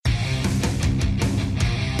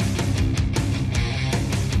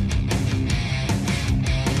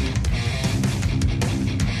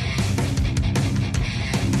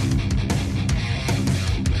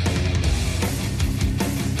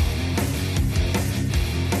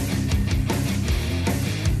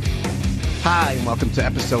Hi, and welcome to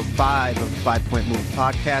episode 5 of the 5 Point Move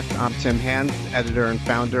podcast. I'm Tim Hand, editor and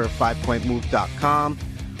founder of 5pointmove.com.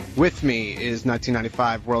 With me is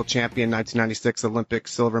 1995 world champion, 1996 Olympic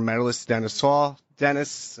silver medalist Dennis Hall.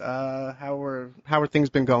 Dennis, how are things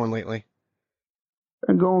been going lately?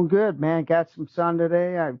 Been going good, man. Got some sun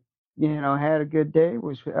today. I had a good day.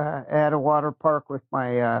 Was at a water park with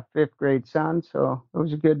my fifth grade son, so it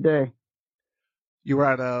was a good day. You were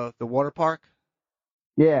at the water park?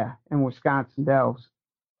 Yeah, in Wisconsin Dells.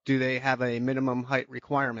 Do they have a minimum height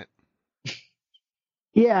requirement?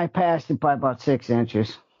 Yeah, I passed it by about 6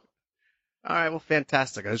 inches. All right, well,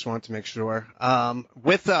 fantastic. I just wanted to make sure.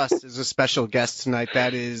 With us is a special guest tonight.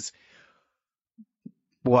 That is,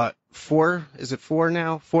 four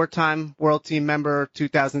now? 4-time world team member,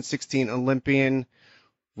 2016 Olympian,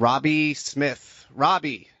 Robby Smith.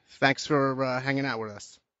 Robby, thanks for hanging out with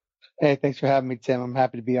us. Hey, thanks for having me, Tim. I'm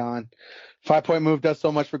happy to be on. 5 Point Move does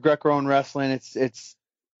so much for Greco-Roman wrestling. It's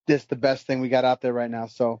just the best thing we got out there right now.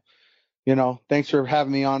 So, thanks for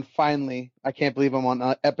having me on. Finally, I can't believe I'm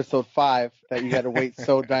on episode 5 that you had to wait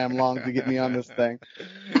so damn long to get me on this thing.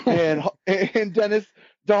 And Dennis,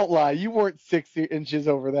 don't lie. You weren't 6 inches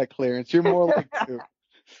over that clearance. You're more like 2.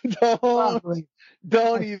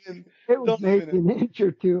 Don't even. It was maybe an inch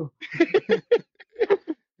or 2.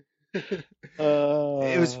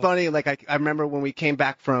 It was funny. Like I remember when we came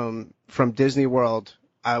back from Disney World,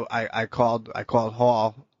 I called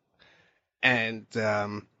Hall, and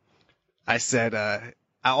I said,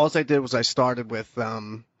 all I did was I started with,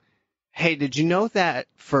 hey, did you know that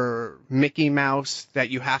for Mickey Mouse that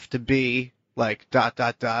you have to be like ...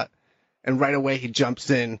 And right away he jumps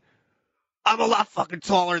in, I'm a lot fucking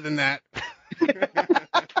taller than that.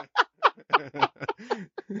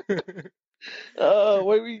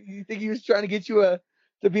 What you think he was trying to get you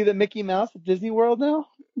to be the Mickey Mouse at Disney World now?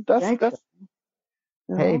 Hey,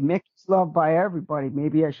 Mickey's loved by everybody.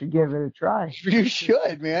 Maybe I should give it a try. You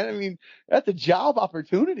should, man. I mean, that's a job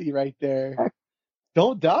opportunity right there.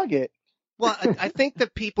 Don't dog it. Well, I think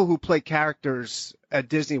that people who play characters at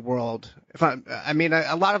Disney World,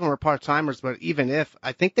 a lot of them are part-timers, but even if,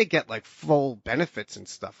 I think they get like full benefits and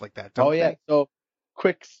stuff like that, don't they? Yeah. So,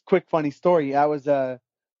 quick funny story. I was, I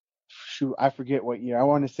forget what year. I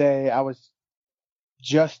want to say I was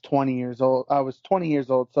just 20 years old. I was 20 years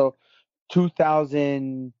old. So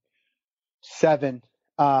 2007,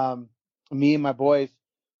 me and my boys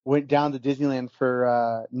went down to Disneyland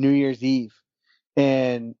for New Year's Eve,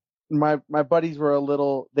 and my buddies were a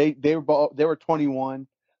little. They were 21.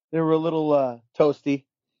 They were a little toasty,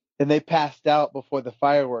 and they passed out before the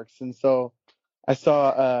fireworks. And so I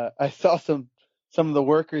saw some of the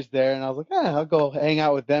workers there, and I was like, I'll go hang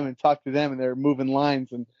out with them and talk to them. And they're moving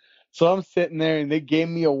lines, and so I'm sitting there, and they gave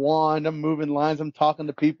me a wand. I'm moving lines. I'm talking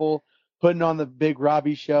to people, putting on the big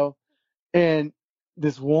Robby show. And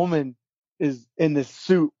this woman is in this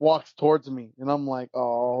suit, walks towards me. And I'm like,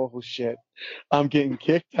 oh, shit. I'm getting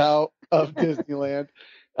kicked out of Disneyland.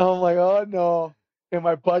 And I'm like, oh, no. And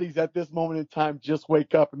my buddies at this moment in time just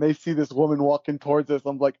wake up, and they see this woman walking towards us.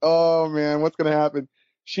 I'm like, oh, man, what's going to happen?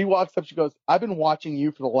 She walks up. She goes, I've been watching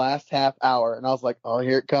you for the last half hour. And I was like, oh,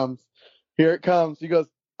 here it comes. Here it comes. She goes,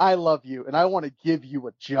 I love you, and I want to give you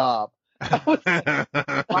a job. I was like,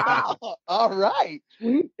 wow, all right.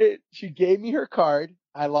 She gave me her card.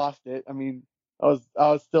 I lost it. I mean, I was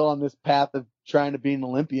still on this path of trying to be an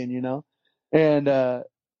Olympian, and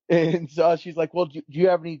so she's like, well, do you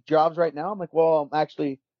have any jobs right now? I'm like, well, I'm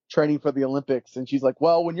actually training for the Olympics. And she's like,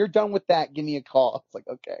 well, when you're done with that, give me a call. I was like,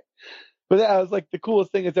 okay. But that was like the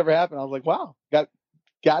coolest thing that's ever happened. I was like, wow, got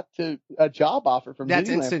to a job offer from That's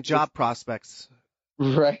Disneyland. Instant job prospects.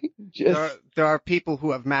 Right. There are people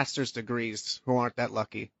who have master's degrees who aren't that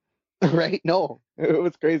lucky. Right? No, it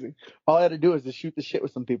was crazy. All I had to do was just shoot the shit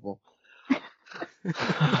with some people.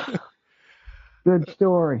 Good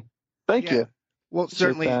story. Thank you. Well,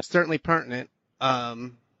 certainly pertinent. So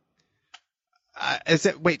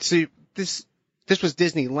this was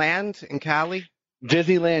Disneyland in Cali?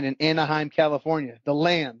 Disneyland in Anaheim, California. The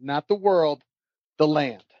land, not the world. The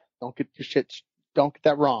land. Don't get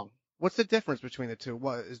that wrong. What's the difference between the two?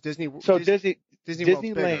 What is Disney? So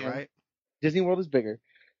Disneyland's bigger, right? Disney World is bigger.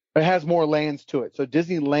 It has more lands to it. So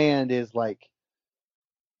Disneyland is like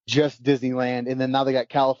just Disneyland, and then now they got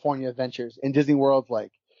California Adventures. And Disney World's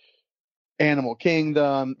like Animal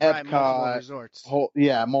Kingdom, Epcot, multiple resorts.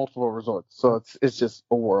 Multiple resorts. So it's just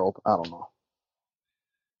a world. I don't know.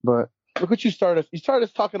 But look what you started. You started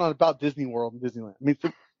us talking about Disney World and Disneyland. I mean, it's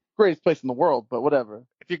the greatest place in the world, but whatever.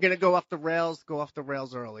 If you're gonna go off the rails, go off the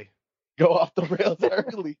rails early. Go off the rails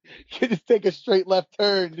early. You just take a straight left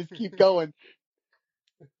turn. Just keep going.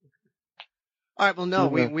 All right. Well, no,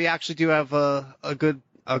 we actually do have a good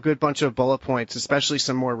bunch of bullet points, especially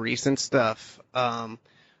some more recent stuff.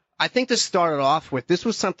 I think to start it off with, this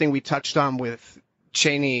was something we touched on with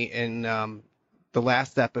Cheney in the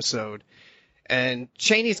last episode. And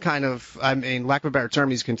Cheney's kind of, I mean, lack of a better term,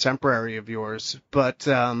 he's contemporary of yours. But,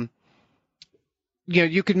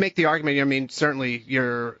 you could make the argument, I mean, certainly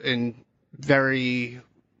you're in very,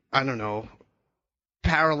 I don't know,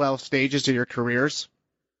 parallel stages of your careers.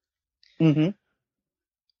 Mm-hmm.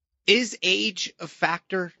 Is age a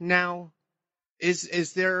factor now? Is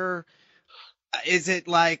it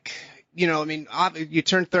like, I mean, you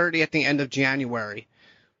turn 30 at the end of January,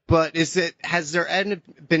 but has there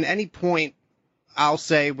been any point, I'll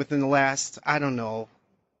say, within the last, I don't know,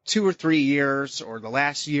 2 or 3 years, or the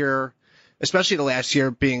last year, especially the last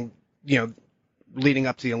year being, leading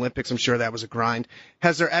up to the Olympics, I'm sure that was a grind.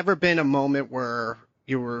 Has there ever been a moment where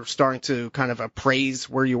you were starting to kind of appraise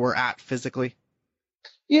where you were at physically?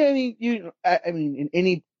 Yeah, I mean, in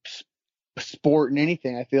any sport and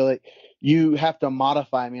anything, I feel like you have to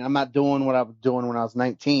modify. I mean, I'm not doing what I was doing when I was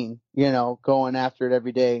 19, going after it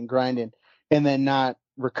every day and grinding and then not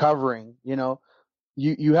recovering,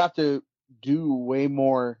 you have to do way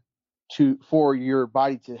more for your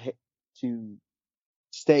body to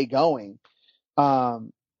stay going,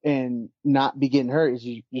 and not be getting hurt is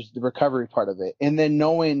just the recovery part of it. And then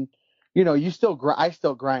knowing, I still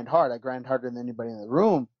grind hard. I grind harder than anybody in the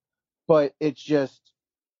room, but it's just,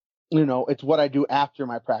 it's what I do after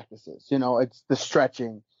my practices. It's the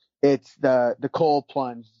stretching, it's the cold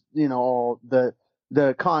plunge, the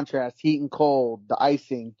contrast, heat and cold, the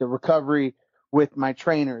icing, the recovery with my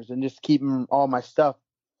trainers, and just keeping all my stuff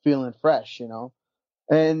feeling fresh,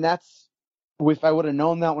 And that's, if I would have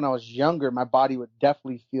known that when I was younger, my body would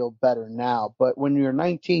definitely feel better now. But when you're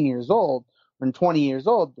 19 years old, when 20 years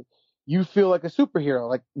old, you feel like a superhero,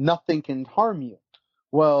 like nothing can harm you.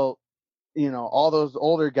 Well, all those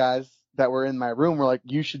older guys that were in my room were like,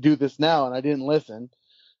 you should do this now. And I didn't listen.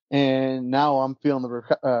 And now I'm feeling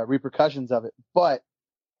the repercussions of it. But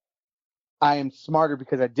I am smarter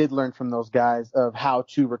because I did learn from those guys of how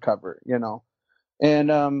to recover, And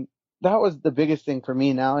that was the biggest thing for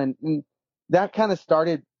me now. And that kind of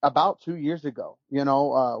started about 2 years ago, when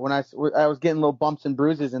I was getting little bumps and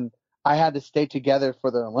bruises, and I had to stay together for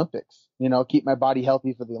the Olympics, keep my body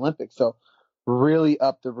healthy for the Olympics. So really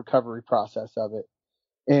up the recovery process of it.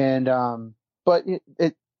 And, but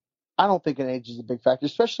I don't think an age is a big factor,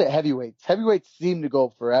 especially at heavyweights. Heavyweights seem to go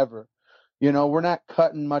forever. We're not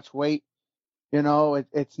cutting much weight.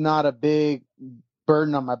 It's not a big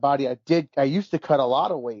burden on my body. I used to cut a lot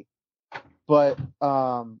of weight, but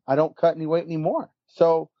I don't cut any weight anymore.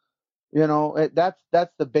 So, that's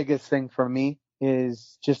the biggest thing for me,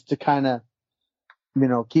 is just to kind of,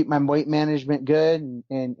 keep my weight management good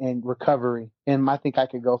and recovery. And I think I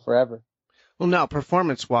could go forever. Well, no,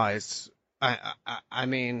 performance-wise, I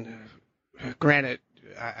mean, granted,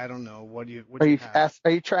 I don't know. What do you have?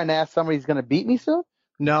 Are you trying to ask somebody who's going to beat me soon?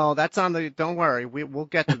 No, that's on the. Don't worry, we'll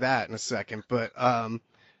get to that in a second. But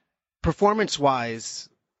performance-wise,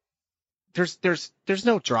 there's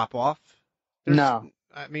no drop-off. No,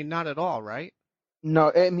 I mean, not at all, right?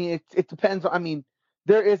 No, I mean it depends. I mean,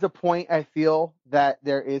 there is a point I feel that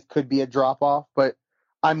could be a drop-off, but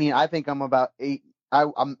I mean, I think I'm about 8. I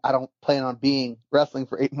don't plan on being wrestling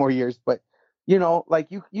for 8 more years, but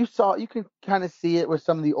like you can kind of see it with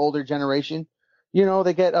some of the older generation.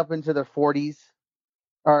 They get up into their 40s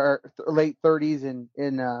or late 30s and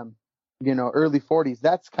early 40s.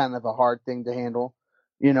 That's kind of a hard thing to handle,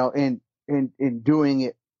 in doing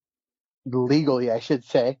it legally, I should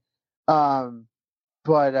say.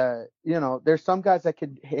 But there's some guys that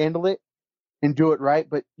could handle it and do it right,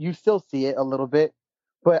 but you still see it a little bit.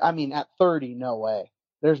 But I mean, at 30, no way.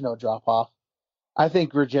 There's no drop off. I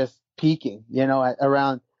think we're just peaking, at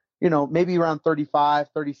around, maybe around 35,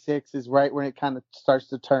 36 is right when it kind of starts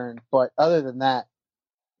to turn. But other than that,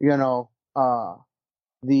 there's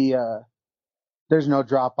no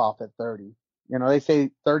drop off at 30. They say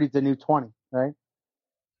 30 is the new 20, right?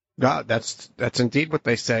 God, that's indeed what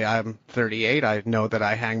they say. I'm 38. I know that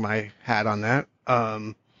I hang my hat on that.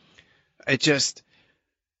 It just,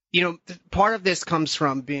 part of this comes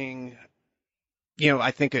from being,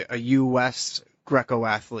 I think a U.S. Greco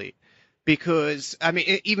athlete, because I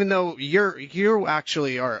mean, even though you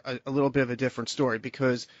actually are a little bit of a different story,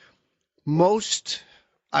 because most,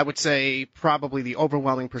 I would say probably the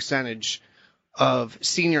overwhelming percentage of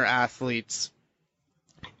senior athletes,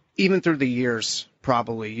 even through the years,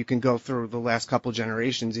 probably you can go through the last couple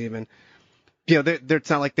generations even, it's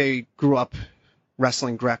not like they grew up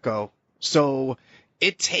wrestling Greco. So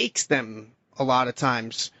it takes them a lot of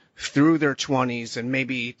times through their 20s and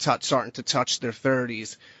maybe starting to touch their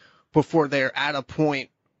 30s before they're at a point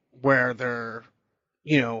where they're,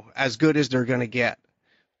 as good as they're going to get.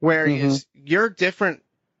 Whereas you're different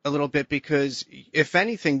a little bit because, if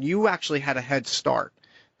anything, you actually had a head start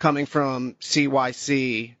coming from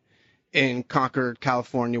CYC in Concord,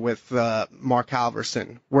 California with Mark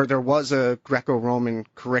Halvorson, where there was a Greco-Roman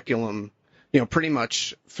curriculum, pretty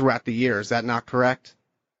much throughout the year. Is that not correct?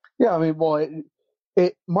 Yeah, I mean, well,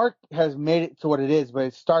 Mark has made it to what it is, but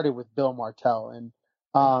it started with Bill Martell, and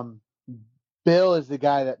Bill is the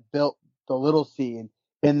guy that built the Little C,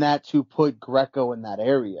 and that's who put Greco in that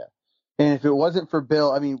area. And if it wasn't for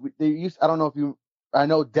Bill, I mean, I don't know if you, I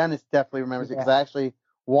know Dennis definitely remembers it because I actually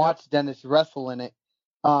watched Dennis wrestle in it.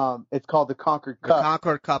 It's called the Concord Cup. The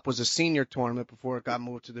Concord Cup was a senior tournament before it got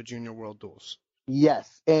moved to the Junior World Duels.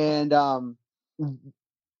 Yes, and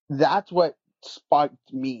that's what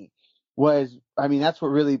sparked me. That's what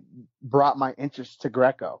really brought my interest to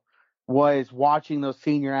Greco, was watching those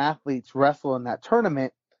senior athletes wrestle in that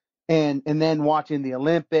tournament, and then watching the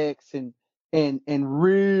Olympics and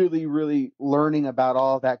really, really learning about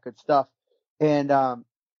all of that good stuff. And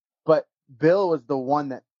but Bill was the one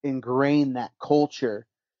that ingrained that culture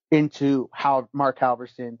into how Mark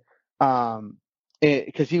Halvorson,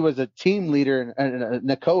 because he was a team leader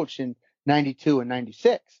and a coach in 92 and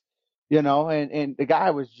 96, and the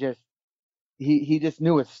guy was just, he just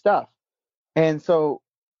knew his stuff. And so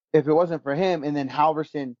if it wasn't for him, and then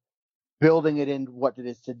Halvorson building it into what it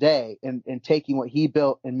is today, and taking what he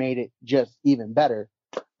built and made it just even better.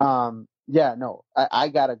 I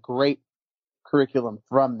got a great curriculum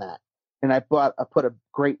from that. And I put a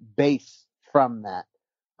great base from that.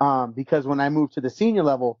 Because when I moved to the senior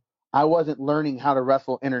level, I wasn't learning how to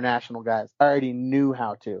wrestle international guys. I already knew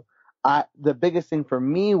how to. The biggest thing for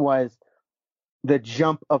me was the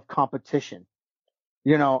jump of competition.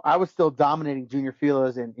 I was still dominating junior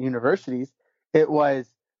filas and universities. It was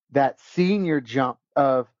that senior jump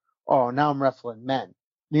of, oh, now I'm wrestling men.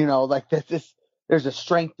 There's a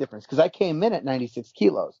strength difference, because I came in at 96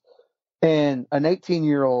 kilos, and an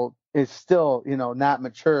 18-year-old is still, not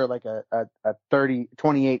mature like a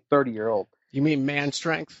 30-year-old. You mean man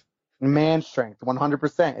strength? Man strength,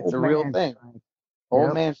 100%. It's a real thing.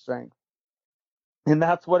 Old man strength. And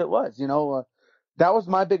that's what it was, that was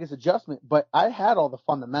my biggest adjustment. But I had all the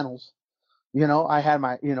fundamentals, I had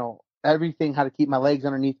my, everything, how to keep my legs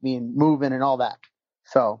underneath me and moving and all that.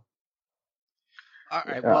 So. All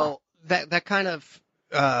right. Well, that kind of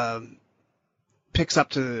picks up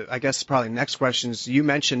to, I guess, probably next questions. You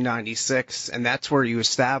mentioned 96, and that's where you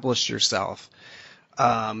established yourself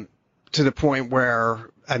to the point where,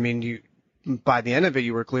 I mean, by the end of it,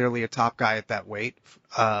 you were clearly a top guy at that weight.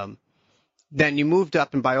 Then you moved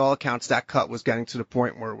up, and by all accounts, that cut was getting to the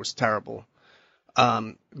point where it was terrible.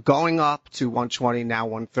 Going up to 120, now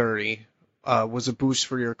 130, was a boost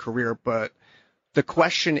for your career, but the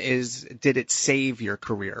question is, did it save your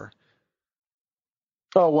career?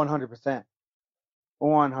 Oh, 100%.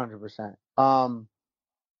 100%.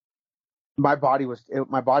 My body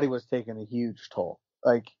was taking a huge toll.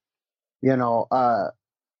 I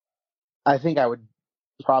think I would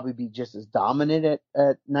probably be just as dominant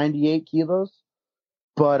at 98 kilos,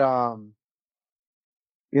 but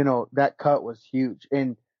that cut was huge.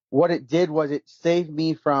 And what it did was it saved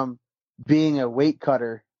me from being a weight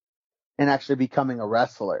cutter and actually becoming a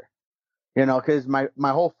wrestler, because my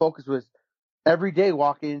whole focus was every day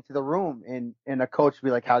walking into the room, and a coach would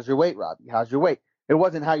be like, how's your weight, Robbie? How's your weight? It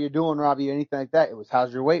wasn't how you're doing, Robbie, or anything like that. It was,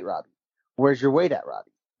 how's your weight, Robbie? Where's your weight at,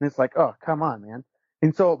 Robbie? And it's like, oh, come on, man.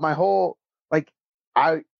 And so my whole,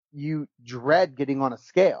 you dread getting on a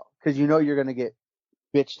scale, because you're going to get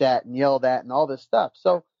bitched at and yelled at and all this stuff.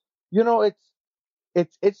 So,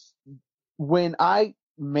 it's when I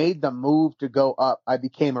made the move to go up, I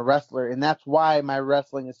became a wrestler. And that's why my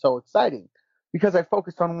wrestling is so exciting, because I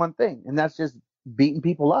focused on one thing, and that's just beating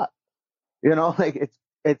people up.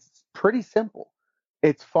 It's pretty simple.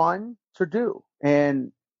 It's fun to do.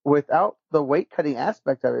 And without the weight cutting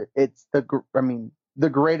aspect of it, it's the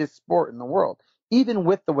greatest sport in the world. Even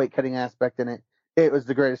with the weight cutting aspect in it, it was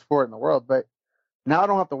the greatest sport in the world. But now I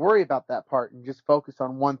don't have to worry about that part and just focus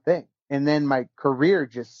on one thing. And then my career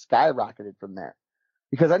just skyrocketed from there,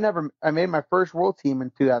 because I made my first world team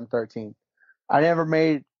in 2013. I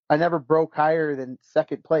never broke higher than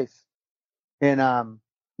second place in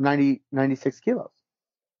 96 kilos.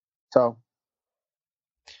 So.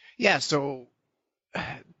 Yeah. So,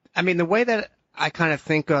 I mean, the way that I kind of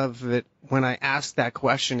think of it when I ask that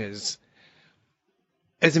question is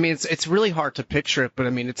I mean, it's really hard to picture it, but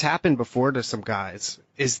I mean, it's happened before to some guys,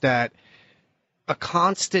 is that a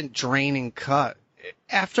constant draining cut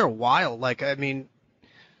after a while, like, I mean,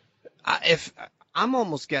 if I'm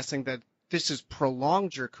almost guessing that this has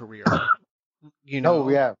prolonged your career, you Oh know?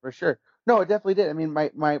 yeah, for sure. No, it definitely did. I mean,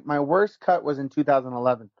 my worst cut was in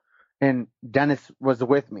 2011, and Dennis was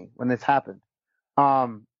with me when this happened.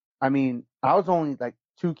 I mean, I was only like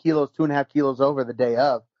 2 kilos, 2.5 kilos over the day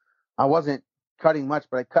of. I wasn't cutting much,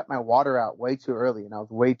 but I cut my water out way too early, and I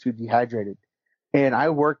was way too dehydrated. And I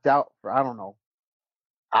worked out for, I don't know,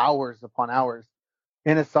 hours upon hours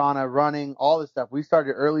in a sauna, running, all this stuff. We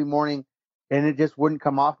started early morning, and it just wouldn't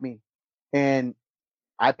come off me. And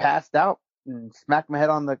I passed out and smacked my head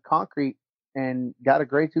on the concrete and got a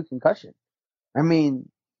grade 2 concussion. I mean,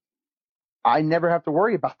 I never have to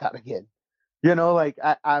worry about that again. Like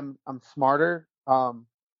I'm smarter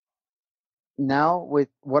now with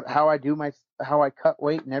how I do how I cut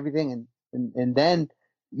weight and everything, and then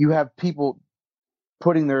you have people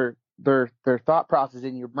putting their thought process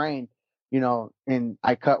in your brain, and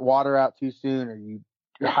I cut water out too soon, or you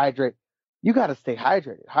hydrate. You got to stay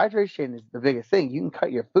hydrated. Hydration is the biggest thing. You can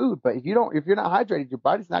cut your food, but if you're not hydrated, your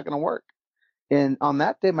body's not going to work. And on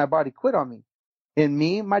that day, my body quit on me. And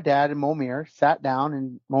me, my dad, and Momir sat down,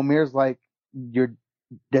 and Momir's like,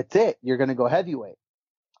 that's it. You're going to go heavyweight,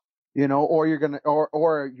 or you're going to,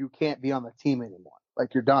 or you can't be on the team anymore.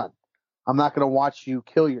 Like, you're done. I'm not going to watch you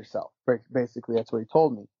kill yourself. Basically, that's what he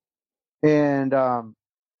told me. And,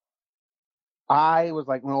 I was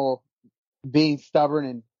like, well, being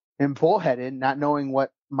stubborn and bullheaded, not knowing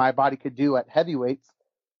what my body could do at heavyweights,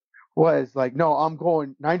 was like, no, I'm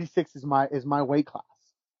going 96 is my weight class.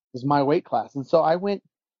 Is my weight class. And so I went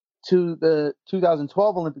to the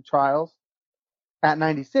 2012 Olympic trials at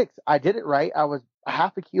 96. I did it right. I was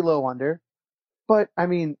half a kilo under. But I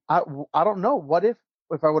mean, I don't know. What if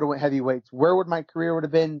I would have went heavyweights? Where would my career would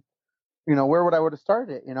have been? Where would I would have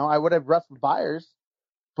started? I would have wrestled buyers.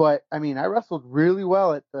 But I mean, I wrestled really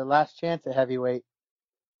well at the last chance at heavyweight.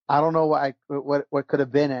 I don't know what could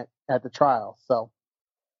have been at the trial. So,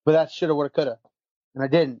 but that shoulda, woulda, coulda, and I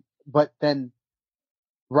didn't. But then,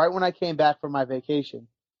 right when I came back from my vacation,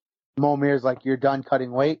 Momir's like, "You're done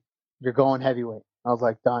cutting weight. You're going heavyweight." I was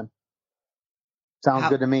like, "Done. Sounds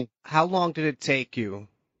good to me." How long did it take you?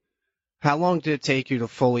 How long did it take you to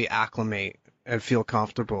fully acclimate and feel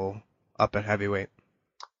comfortable up at heavyweight?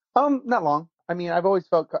 Not long. I mean, I've always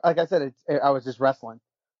felt, like I said, I was just wrestling.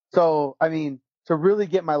 So, I mean, to really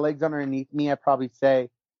get my legs underneath me, I'd probably say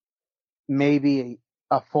maybe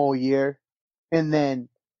a full year. And then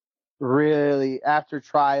really after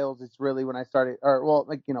trials, it's really when I started, or well,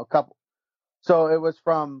 like, a couple. So it was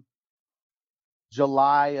from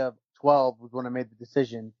July of 12 was when I made the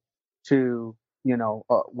decision to,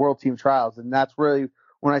 world team trials. And that's really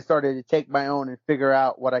when I started to take my own and figure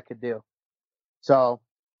out what I could do. So,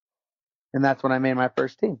 and that's when I made my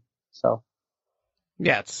first team. So.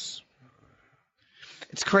 Yeah, it's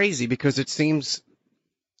crazy because it seems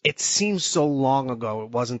so long ago.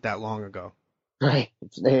 It wasn't that long ago. Right.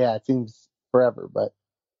 It seems forever, but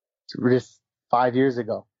it's just 5 years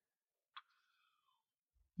ago.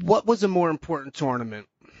 What was a more important tournament,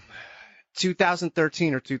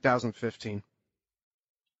 2013 or 2015?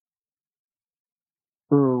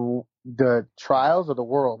 The trials or the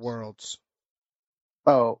worlds? Worlds.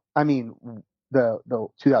 Oh, I mean, the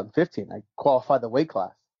 2015, I qualified the weight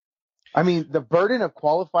class. I mean, the burden of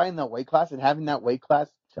qualifying the weight class and having that weight class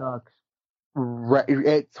Sucks.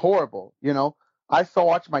 It's horrible. I saw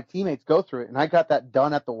watch my teammates go through it, and I got that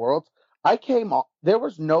done at the Worlds. There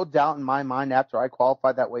was no doubt in my mind after I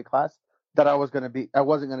qualified that weight class that I wasn't going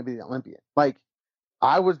to be the Olympian. Like,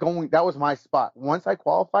 that was my spot. Once I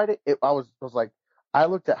qualified I was like, I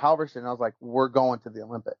looked at Halvorson and I was like, we're going to the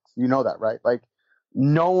Olympics. You know that, right? Like,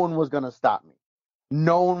 no one was going to stop me.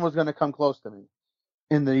 No one was going to come close to me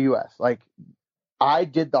in the U.S. Like, I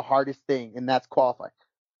did the hardest thing, and that's qualifying.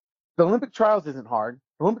 The Olympic trials isn't hard.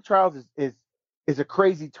 The Olympic trials is a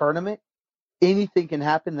crazy tournament. Anything can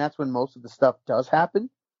happen. That's when most of the stuff does happen.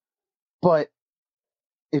 But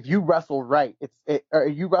if you wrestle right, or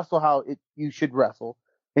you wrestle how you should wrestle,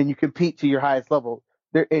 and you compete to your highest level,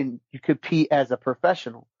 and you compete as a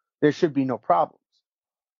professional, there should be no problems.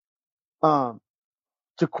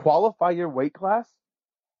 To qualify your weight class,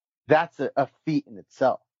 that's a feat in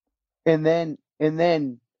itself. And then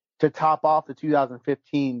to top off the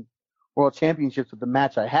 2015 World Championships with the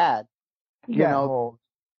match I had,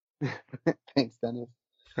 thanks, Dennis.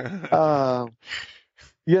 That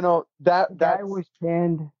guy was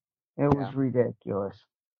pinned. It was ridiculous.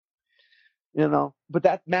 But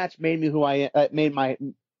that match made me who I made my.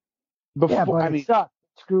 It sucked.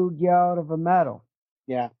 It screwed you out of a medal.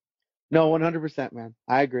 Yeah. No, 100%, man.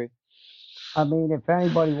 I agree. I mean, if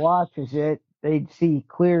anybody watches it, they'd see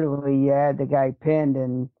clearly you had the guy pinned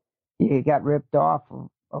and you got ripped off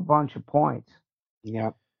a bunch of points.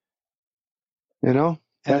 Yeah. You know,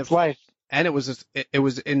 And that's life. And it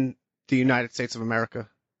was in the United States of America.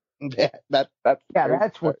 Yeah,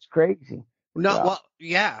 that's what's crazy. No, Yeah. well,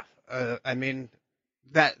 yeah. I mean,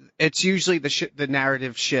 that it's usually the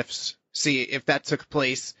narrative shifts. See, if that took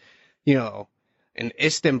place, in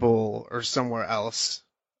Istanbul or somewhere else,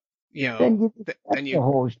 Then you the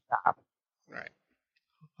hose job. right.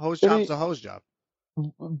 Hose job's a hose job.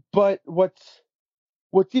 But what's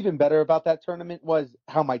even better about that tournament was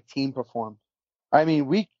how my team performed. I mean,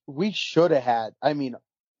 we should have had. I mean,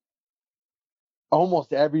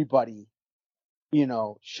 almost everybody,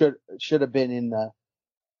 should have been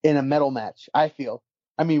in a medal match. I feel.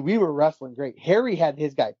 I mean, we were wrestling great. Harry had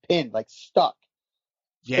his guy pinned, like stuck.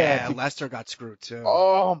 Yeah, Lester got screwed too.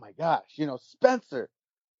 Oh my gosh, Spencer.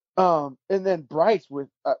 And then Bryce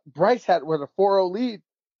had with a 4-0 lead,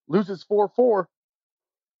 loses 4-4,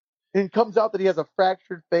 and comes out that he has a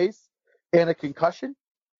fractured face and a concussion.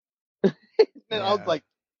 And I was like,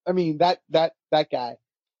 I mean, that guy.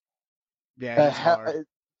 Yeah, he's hard.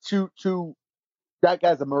 That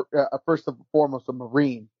guy's a first and foremost a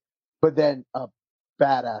Marine, but then a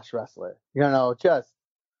badass wrestler. Just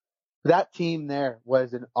that team there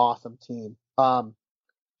was an awesome team.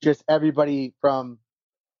 Just everybody from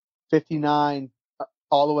 59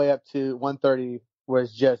 all the way up to 130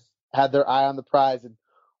 was just had their eye on the prize, and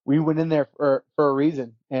we went in there for a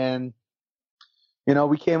reason. And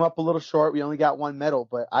we came up a little short. We only got one medal,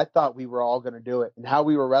 but I thought we were all going to do it. And how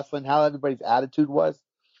we were wrestling, how everybody's attitude was.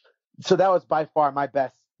 So that was by far my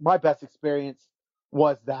best experience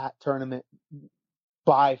was that tournament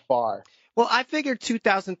by far. Well, I figured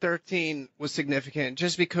 2013 was significant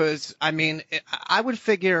just because, I mean, I would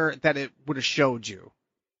figure that it would have showed you.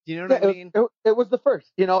 You know what I mean? It was the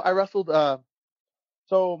first. I wrestled.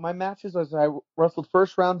 So my matches was I wrestled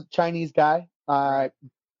first round Chinese guy,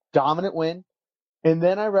 dominant win, and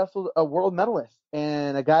then I wrestled a world medalist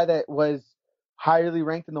and a guy that was highly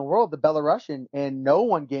ranked in the world, the Belarusian, and no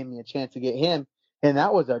one gave me a chance to get him, and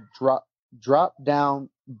that was a drop down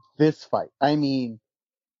fist fight. I mean,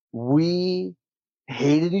 we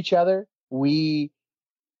hated each other. We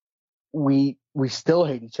still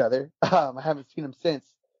hate each other. I haven't seen him since,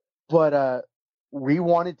 but we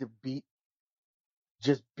wanted to beat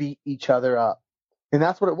each other up, and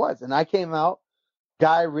that's what it was. And I came out,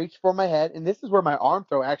 guy reached for my head, and this is where my arm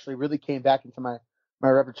throw actually really came back into my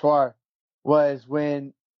repertoire. Was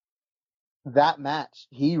when that match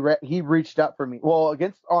he reached up for me. Well,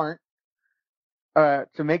 against Arndt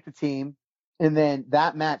to make the team, and then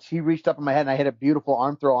that match he reached up on my head and I hit a beautiful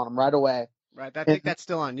arm throw on him right away. Right, I think that's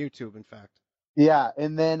still on YouTube, in fact. Yeah,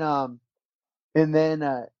 and then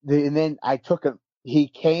I took him. He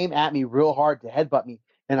came at me real hard to headbutt me,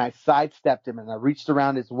 and I sidestepped him and I reached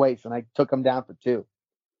around his waist and I took him down for 2.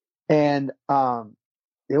 And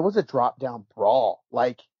it was a drop down brawl.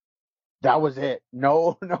 Like, that was it.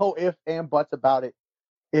 No ifs and buts about it.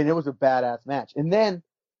 And it was a badass match. And then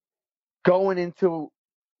going into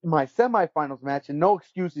my semifinals match, and no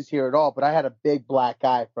excuses here at all, but I had a big black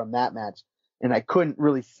eye from that match, and I couldn't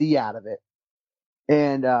really see out of it.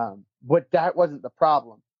 And but that wasn't the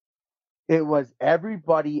problem. It was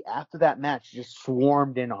everybody after that match just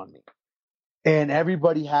swarmed in on me. And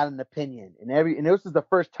everybody had an opinion. And this is the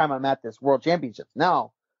first time I'm at this World Championships.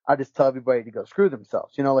 Now I just tell everybody to go screw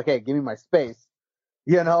themselves. Like, hey, give me my space.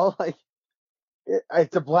 Like,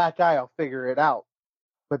 it's a black eye. I'll figure it out.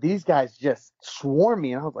 But these guys just swarm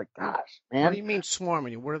me, and I was like, gosh, man. What do you mean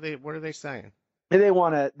swarming you? What are they saying? They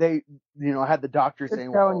had the doctor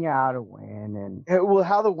saying, telling you how to win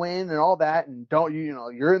how to win and all that, and don't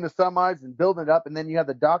you're in the semis and building it up, and then you have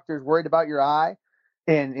the doctors worried about your eye,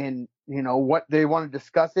 and what they want to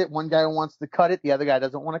discuss it. One guy wants to cut it, the other guy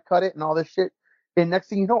doesn't want to cut it, and all this shit. And next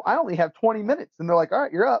thing you know, I only have 20 minutes, and they're like, all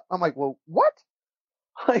right, you're up. I'm like, well, what?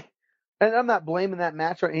 Like, and I'm not blaming that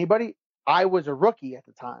match or anybody. I was a rookie at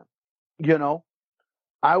the time,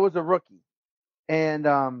 I was a rookie, and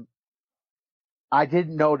I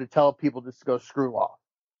didn't know to tell people just to go screw off.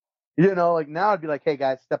 Like, now I'd be like, hey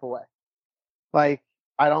guys, step away. Like,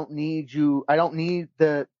 I don't need you. I don't need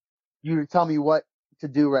you to tell me what to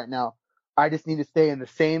do right now. I just need to stay in the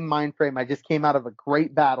same mind frame. I just came out of a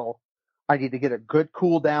great battle. I need to get a good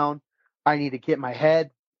cool down. I need to get my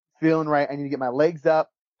head feeling right. I need to get my legs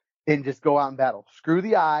up and just go out and battle. Screw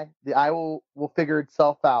the eye. The eye will figure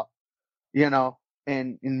itself out,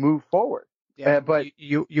 and move forward. Yeah, but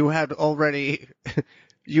you had already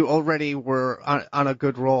you already were on a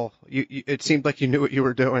good roll. You it seemed like you knew what you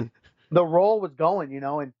were doing. The roll was going,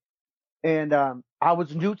 and And I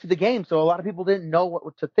was new to the game, so a lot of people didn't know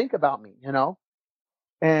what to think about me, you know.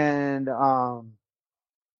 And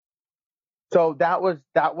so that was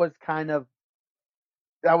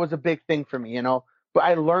a big thing for me, you know. But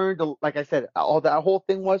I learned, like I said, all that whole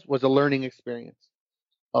thing was a learning experience,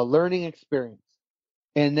 a learning experience.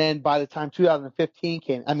 And then by the time 2015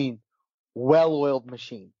 came, I mean, well-oiled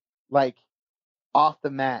machine, like off the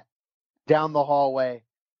mat, down the hallway,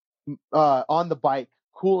 on the bike,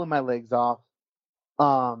 cooling my legs off,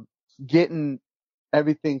 getting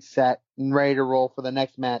everything set and ready to roll for the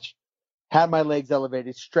next match. Had my legs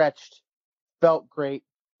elevated, stretched, felt great.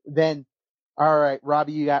 Then, all right,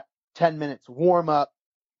 Robby, you got 10 minutes, warm up,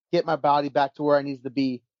 get my body back to where it needs to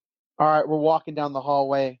be. All right, we're walking down the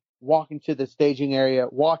hallway, walking to the staging area,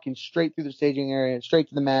 walking straight through the staging area, straight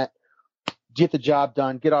to the mat, get the job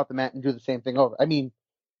done, get off the mat and do the same thing over. I mean,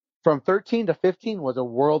 from 13 to 15 was a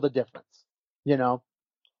world of difference. You know,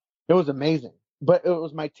 it was amazing, but it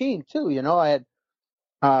was my team too. You know, I had,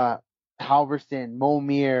 Halvorson,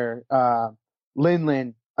 Momir,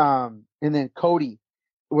 Linlin, and then Cody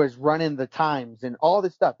was running the times and all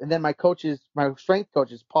this stuff. And then my strength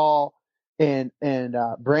coaches, Paul and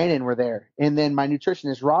Brandon were there. And then my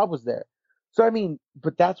nutritionist, Rob, was there. So, I mean,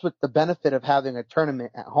 but that's what the benefit of having a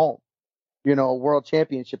tournament at home, you know, a world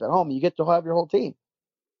championship at home. You get to have your whole team.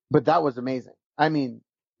 But that was amazing. I mean,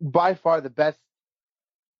 by far the best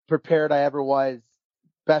prepared I ever was,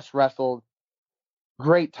 best wrestled,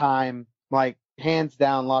 great time. Like, hands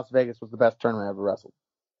down, Las Vegas was the best tournament I ever wrestled.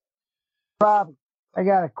 Rob, I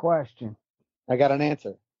got a question. I got an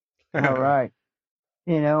answer. All right.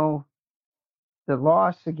 You know, the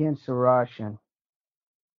loss against the Russian,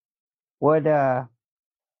 how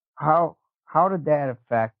did that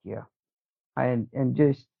affect you? And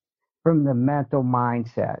just from the mental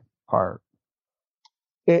mindset part.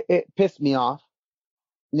 It pissed me off.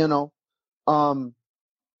 You know,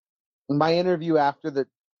 my interview after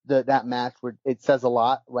that match, it says a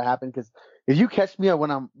lot what happened, because if you catch me when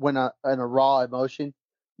I'm in a raw emotion,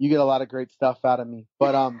 you get a lot of great stuff out of me.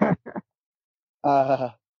 But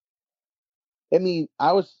I mean,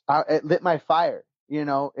 it lit my fire. You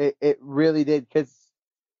know, it really did, because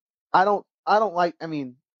I don't like. I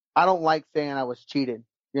mean, I don't like saying I was cheated.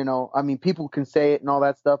 You know, I mean, people can say it and all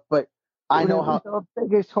that stuff, but I know how. It was the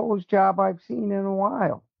biggest hose job I've seen in a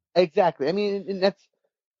while. Exactly. I mean, and that's,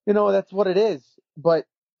 you know, that's what it is. But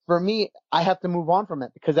for me, I have to move on from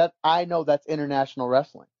it, because I know that's international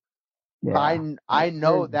wrestling. Yeah, I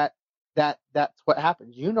know that's what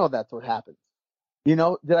happens. You know, that's what happens. You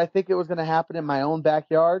know, did I think it was going to happen in my own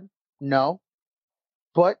backyard? No.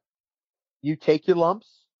 But you take your lumps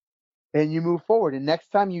and you move forward. And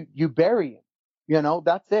next time you bury him. You know,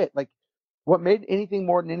 that's it. Like, what made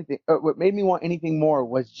what made me want anything more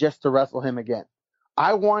was just to wrestle him again.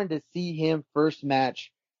 I wanted to see him first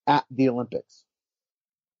match at the Olympics.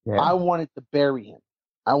 Yeah. I wanted to bury him.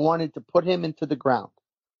 I wanted to put him into the ground.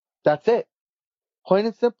 That's it. Plain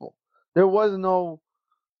and simple. There was no,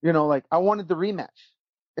 you know, like, I wanted the rematch.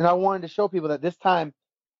 And I wanted to show people that this time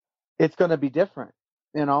it's going to be different,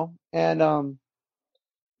 you know? And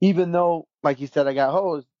even though, like you said, I got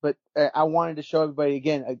hosed, but I wanted to show everybody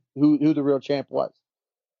again who the real champ was.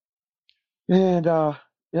 And,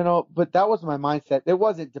 you know, but that was my mindset. It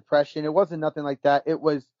wasn't depression. It wasn't nothing like that. It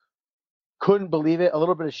was, couldn't believe it, a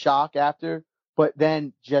little bit of shock after, but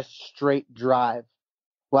then just straight drive.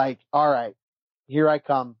 Like, all right, here I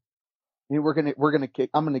come. I'm gonna kick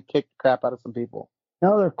the crap out of some people.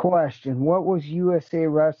 Another question: what was USA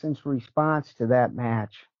Wrestling's response to that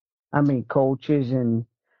match? I mean, coaches and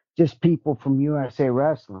just people from USA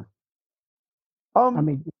Wrestling. I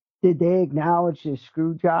mean, did they acknowledge the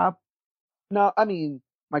screw job? No, I mean,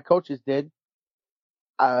 my coaches did.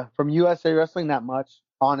 From USA Wrestling, not much,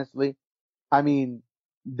 honestly. I mean,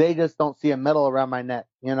 they just don't see a medal around my neck,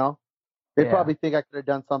 you know? They probably think I could have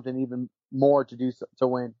done something even more to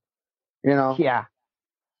win, you know? Yeah.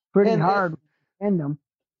 Pretty hard to end them.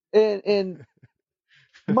 And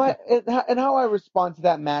how I respond to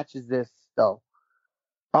that match is this, though.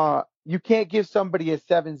 You can't give somebody a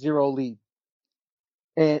 7-0 lead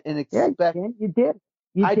and expect. Yeah, you did.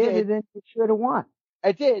 You did it, and you should have won.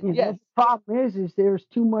 I did, yes. The problem is there's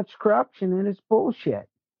too much corruption and it's bullshit.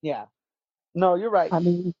 Yeah. No, you're right. I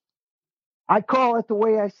mean, I call it the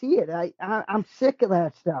way I see it. I'm sick of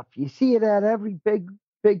that stuff. You see it at every big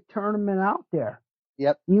tournament out there.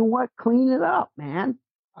 Yep. You know what? Clean it up, man.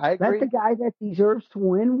 I agree. Let the guy that deserves to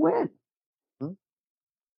win. Mm-hmm.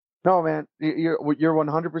 No, man, you're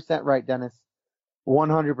 100% right, Dennis.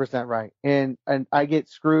 100% right. And I get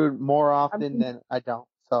screwed more often than I don't.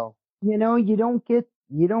 So, you know, you don't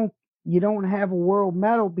have a world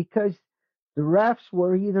medal because the refs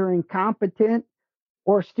were either incompetent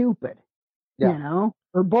or stupid, or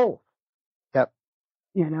both. Yep.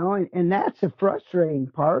 And that's the frustrating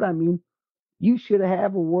part. I mean, you should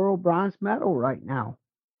have a world bronze medal right now.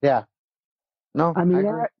 Yeah. No, I mean,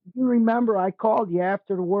 you remember I called you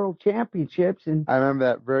after the World Championships, and I remember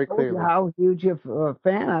that very told you clearly. how huge of a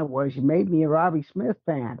fan I was. You made me a Robby Smith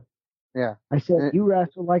fan. Yeah. I said, you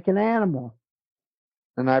wrestle like an animal.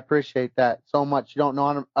 And I appreciate that so much. You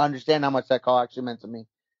don't understand how much that call actually meant to me,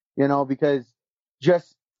 because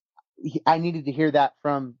I needed to hear that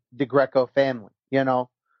from the Greco family, I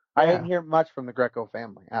didn't hear much from the Greco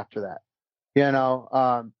family after that,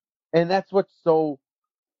 and that's what's so,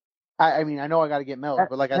 I mean, I know I got to get medals,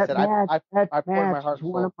 but like I said, I poured my heart and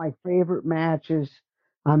soul. One of my favorite matches.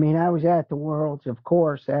 I mean, I was at the Worlds, of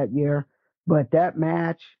course, that year, but that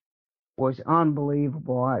match was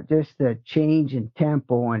unbelievable. Just the change in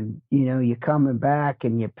tempo, and you coming back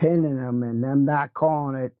and you pinning them, and them not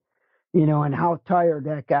calling it, and how tired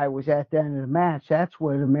that guy was at the end of the match. That's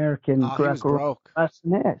what American Greco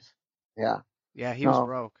wrestling is. Yeah, he was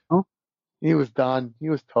broke. Oh? He was done. He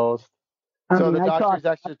was toast. I so mean, the doctors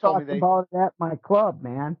actually told me about it at my club,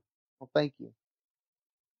 man. Well, thank you.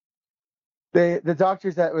 The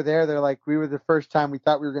doctors that were there, they're like, we were the first time we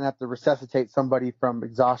thought we were going to have to resuscitate somebody from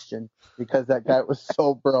exhaustion because that guy was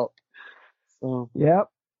so broke. So. Yep.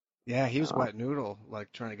 Yeah, he was wet noodle,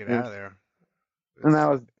 like trying to get out of there. And that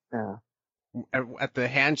was, yeah. At the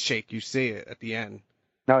handshake, you see it at the end.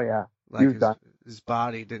 Oh, yeah. Like his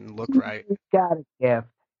body didn't look right. He's got a gift.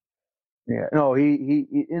 Yeah. No,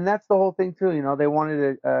 he and that's the whole thing, too. They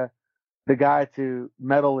wanted the guy to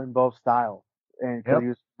medal in both styles. And because he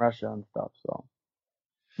was from Russia and stuff, so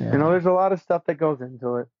there's a lot of stuff that goes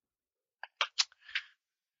into it.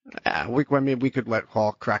 Yeah, we could let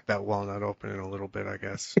Hall crack that walnut open in a little bit, I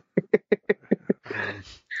guess.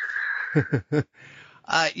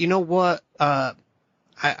 You know what? I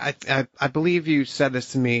believe you said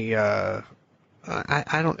this to me. I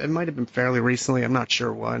don't. It might have been fairly recently. I'm not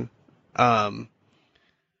sure when. But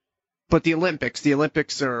the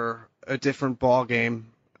Olympics are a different ball game.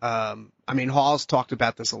 I mean, Hall's talked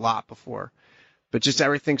about this a lot before, but just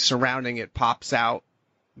everything surrounding it pops out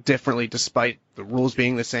differently despite the rules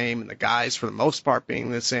being the same and the guys, for the most part, being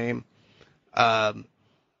the same. Now,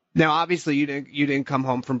 obviously, you didn't come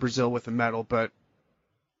home from Brazil with a medal, but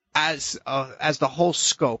as the whole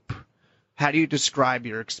scope, how do you describe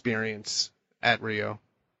your experience at Rio?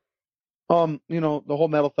 The whole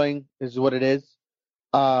medal thing is what it is.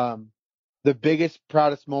 The biggest,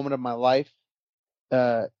 proudest moment of my life,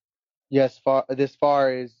 this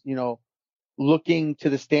far is, looking to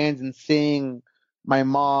the stands and seeing my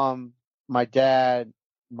mom, my dad,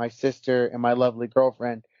 my sister, and my lovely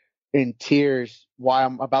girlfriend in tears while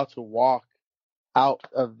I'm about to walk out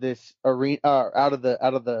of this arena, out of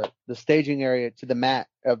the staging area to the mat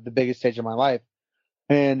of the biggest stage of my life.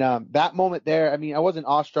 And that moment there, I mean, I wasn't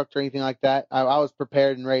awestruck or anything like that. I was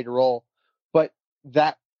prepared and ready to roll, but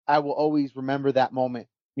that I will always remember that moment.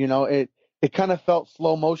 It kind of felt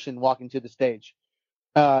slow motion walking to the stage.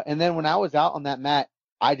 And then when I was out on that mat,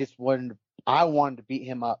 I wanted to beat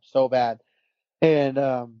him up so bad. And,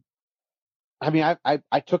 I mean,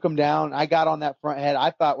 I took him down. I got on that front head.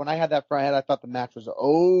 When I had that front head, I thought the match was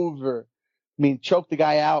over. I mean, choked the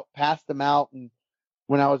guy out, passed him out. And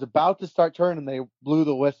when I was about to start turning, they blew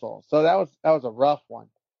the whistle. So that was a rough one,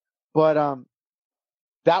 but,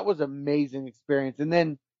 that was an amazing experience. And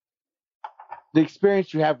then the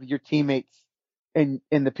experience you have with your teammates and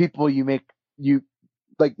the people you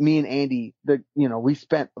like me and Andy, we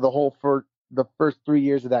spent the first 3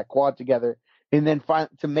 years of that quad together, and then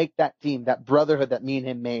to make that team, that brotherhood that me and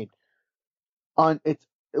him made, it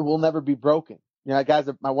will never be broken. That guy's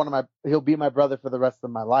he'll be my brother for the rest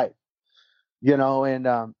of my life.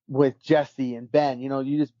 And with Jesse and Ben,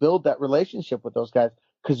 you just build that relationship with those guys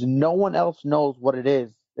because no one else knows what it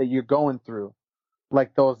is that you're going through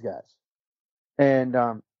like those guys. And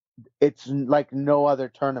it's like no other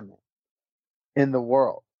tournament in the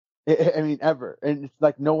world. I mean, ever. And it's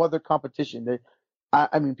like no other competition.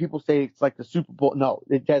 I mean, people say it's like the Super Bowl. No,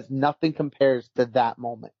 nothing compares to that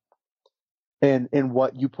moment and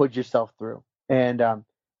what you put yourself through. And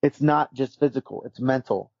it's not just physical, it's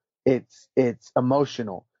mental, it's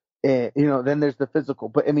emotional. Then there's the physical.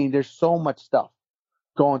 But I mean, there's so much stuff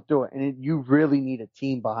going through it, and you really need a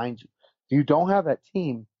team behind you. If you don't have that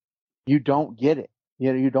team, you don't get it.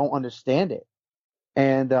 You don't understand it.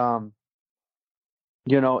 And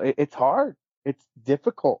it's hard. It's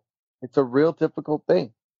difficult. It's a real difficult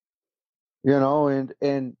thing.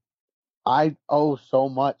 And I owe so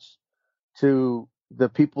much to the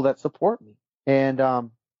people that support me. And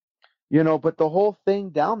But the whole thing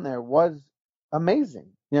down there was amazing.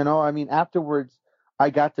 I mean, afterwards, I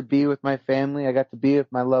got to be with my family. I got to be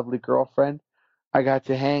with my lovely girlfriend. I got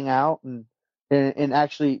to hang out and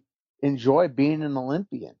actually enjoy being an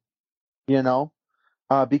Olympian,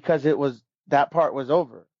 because that part was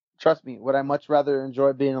over. Trust me, would I much rather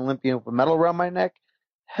enjoy being an Olympian with a medal around my neck?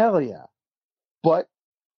 Hell yeah. But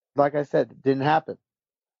like I said, it didn't happen,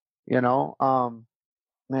 you know.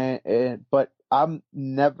 But I'm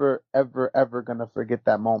never, ever, ever gonna forget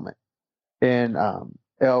that moment, and I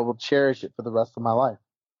will cherish it for the rest of my life.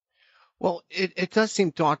 Well, it does seem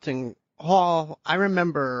daunting. Hall, I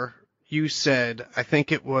remember you said, I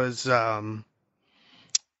think it was when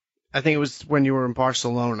you were in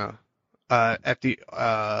Barcelona, at the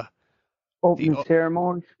Opening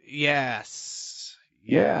ceremonies. yes,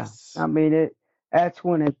 Yeah. I mean, that's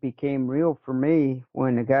when it became real for me,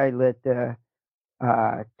 when the guy lit the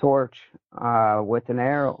torch with an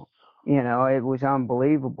arrow. It was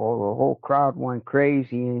unbelievable. The whole crowd went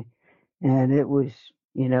crazy, and it was,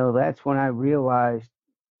 that's when I realized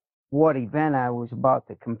what event I was about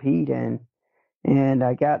to compete in, and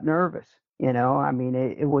I got nervous. I mean,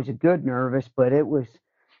 it was a good nervous, but it was,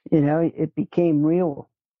 it became real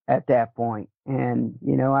at that point. And,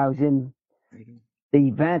 I was in the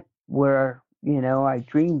event where, I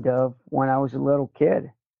dreamed of when I was a little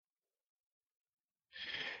kid.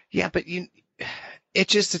 Yeah, but it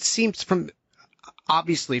seems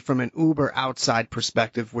obviously from an uber outside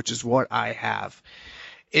perspective, which is what I have.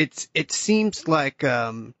 It seems like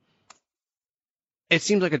a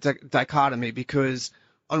dichotomy, because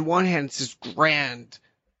on one hand it's this grand,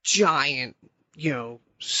 giant,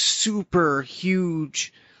 super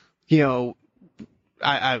huge,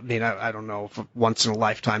 I mean, I don't know if once in a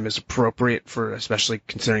lifetime is appropriate for, especially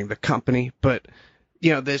considering the company, but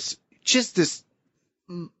this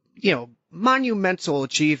monumental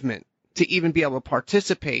achievement to even be able to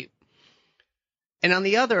participate. And on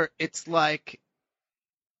the other, it's like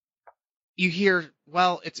you hear,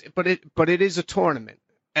 well, but it is a tournament,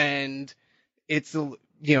 and it's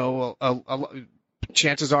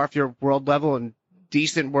chances are, if you're world level and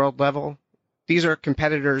decent world level, these are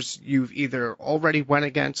competitors you've either already went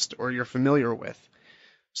against or you're familiar with.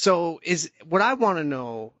 So what I want to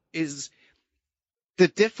know is the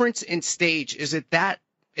difference in stage. Is it that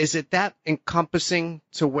encompassing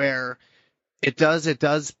to where it does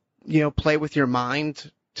play with your mind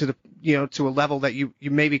to to a level that you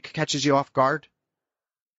maybe catches you off guard?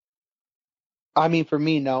 I mean, for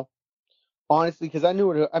me, no. Honestly, because I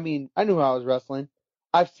knew how I was wrestling.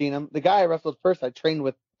 I've seen him. The guy I wrestled first, I trained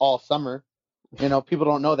with all summer. People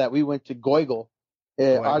don't know that we went to Goigel,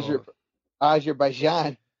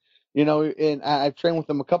 Azerbaijan. And I've trained with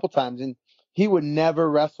him a couple times, and he would never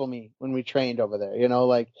wrestle me when we trained over there.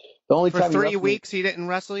 Like the only For time 3 weeks he didn't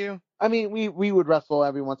wrestle you. I mean, we would wrestle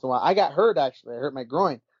every once in a while. I got hurt, actually. I hurt my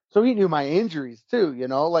groin, so he knew my injuries too.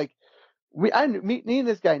 Like me and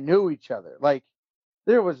this guy knew each other. Like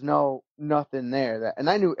there was nothing there, and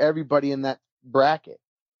I knew everybody in that bracket.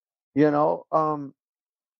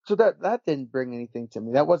 So that didn't bring anything to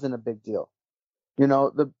me. That wasn't a big deal.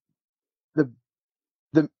 The the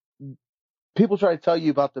the people try to tell you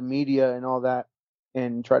about the media and all that,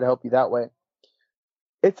 and try to help you that way.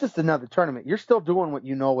 It's just another tournament. You're still doing what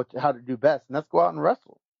you know how to do best, and that's go out and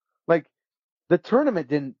wrestle. Like the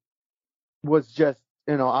tournament was just,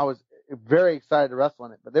 I was very excited to wrestle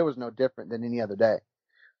in it, but there was no different than any other day.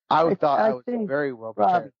 I was very well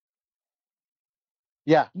prepared. Rob,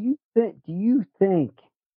 yeah. Do you think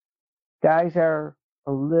guys are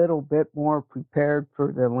a little bit more prepared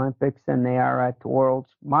for the Olympics than they are at the Worlds?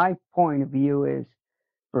 My point of view is,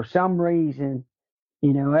 for some reason,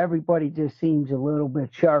 everybody just seems a little bit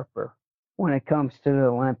sharper when it comes to the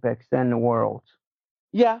Olympics than the Worlds.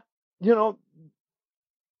 Yeah.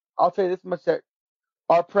 I'll tell you this much, that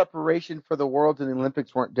our preparation for the Worlds and the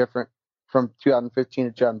Olympics weren't different from 2015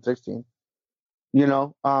 to 2016.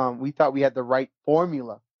 We thought we had the right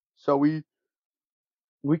formula, so we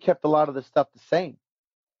kept a lot of the stuff the same.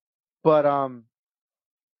 But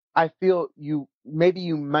I feel you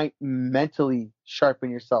might mentally sharpen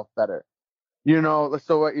yourself better.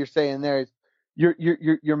 So what you're saying there is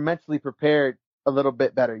you're mentally prepared a little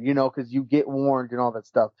bit better, because you get warned and all that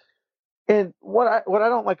stuff. And what I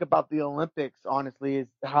don't like about the Olympics, honestly, is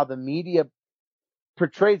how the media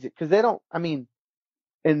portrays it, because they don't. I mean,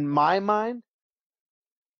 in my mind,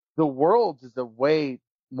 the Worlds is a way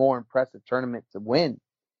more impressive tournament to win,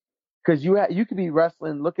 because you could be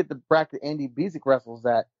wrestling. Look at the bracket Andy Bezic wrestles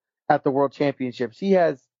at the World Championships. He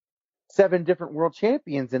has 7 different world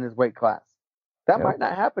champions in his weight class. That might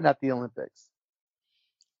not happen at the Olympics.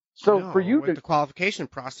 So No, for you with to the qualification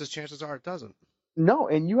process, chances are it doesn't. no,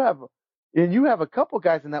 and you have a couple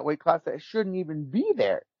guys in that weight class that shouldn't even be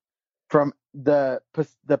there from the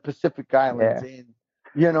Pacific Islands Yeah. and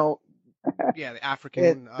you know Yeah, the and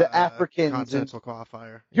African the Africans, and continental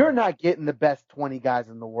qualifier. you're Yeah. not getting the best 20 guys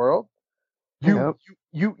in the world. Yep.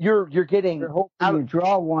 You're getting You're hoping out. you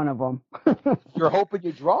draw one of them. You're hoping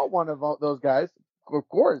you draw one of those guys, of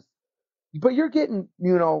course, but you're getting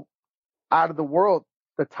out of the world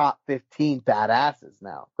the top 15 badasses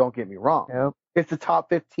now. Don't get me wrong. Yep. It's the top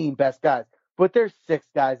 15 best guys, but there's 6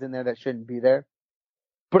 guys in there that shouldn't be there.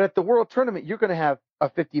 But at the world tournament, you're going to have a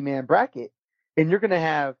 50-man bracket, and you're going to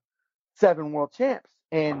have 7 world champs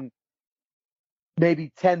and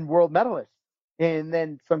maybe 10 world medalists, and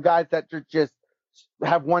then some guys that just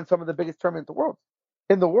have won some of the biggest tournaments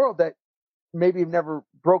in the world that maybe have never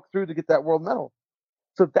broke through to get that world medal.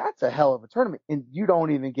 So that's a hell of a tournament, and you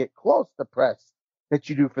don't even get close to the press that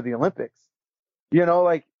you do for the Olympics.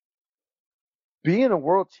 Like being a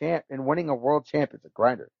world champ and winning a world champ is a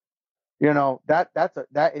grinder. That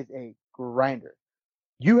is a grinder.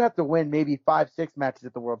 You have to win maybe 5-6 matches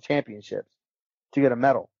at the World Championships to get a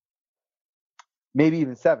medal, maybe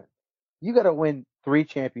even 7. You got to win 3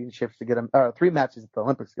 championships to get 3 matches at the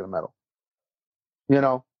Olympics to get a medal.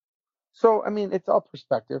 So I mean, it's all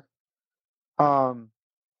perspective. Don't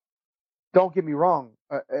get me wrong.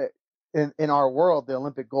 In our world, the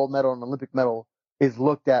Olympic gold medal and Olympic medal is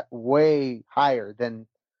looked at way higher than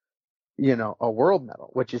a world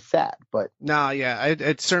medal, which is sad. But No, yeah,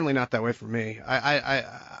 it's certainly not that way for me.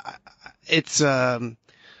 It's I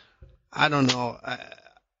don't know.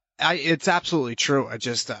 It's absolutely true.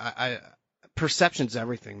 Perception's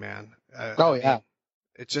everything, man. oh yeah,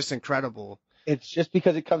 It's just incredible. it's just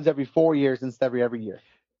because it comes every 4 years instead of every year.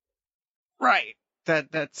 Right.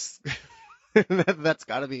 That's that's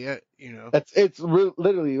got to be it.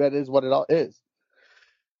 Literally that is what it all is.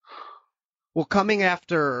 Well, coming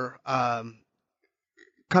after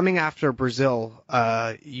Brazil,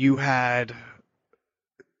 you had,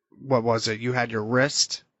 what was it? You had your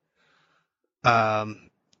wrist.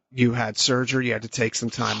 You had surgery. You had to take some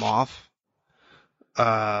time off.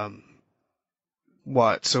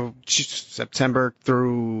 So September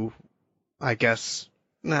through, I guess,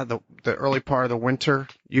 the early part of the winter,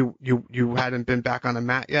 you hadn't been back on the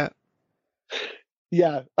mat yet?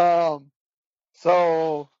 Yeah.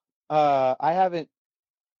 So I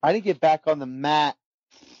didn't get back on the mat.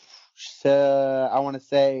 I want to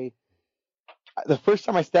say the first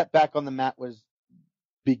time I stepped back on the mat was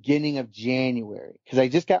beginning of January, because I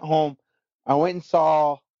just got home. I went and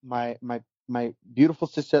saw my beautiful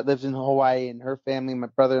sister that lives in Hawaii and her family, my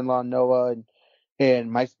brother-in-law Noah,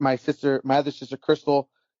 and my other sister Crystal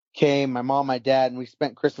came, my mom, my dad, and we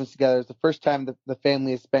spent Christmas together. It was the first time that the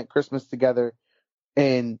family has spent Christmas together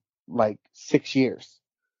in like 6 years.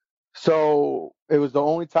 So it was the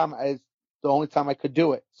only time I could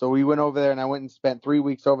do it. So we went over there, and I went and spent 3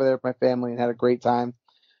 weeks over there with my family and had a great time.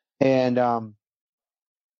 And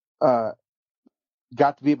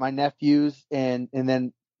got to be at my nephew's, and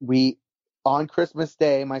then on Christmas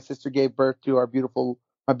Day, my sister gave birth to my beautiful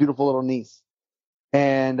little niece.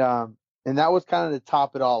 And that was kind of to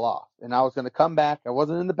top it all off. And I was going to come back. I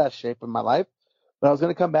wasn't in the best shape of my life, but I was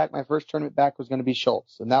going to come back. My first tournament back was going to be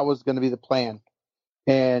Schultz, and that was going to be the plan.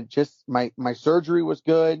 And just my surgery was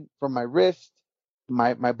good from my wrist.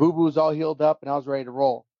 My boo-boo was all healed up, and I was ready to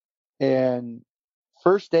roll. And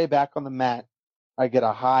first day back on the mat, I get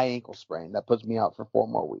a high ankle sprain that puts me out for 4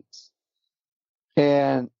 more weeks.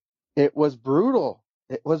 And it was brutal.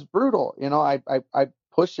 It was brutal. I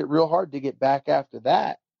pushed it real hard to get back after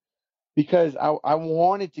that, because I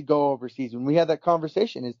wanted to go overseas. When we had that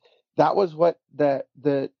conversation, that was what the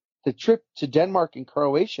trip to Denmark and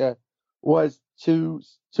Croatia was, to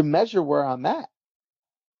measure where I'm at.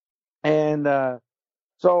 And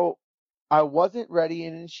so I wasn't ready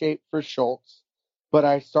and in shape for Schultz, but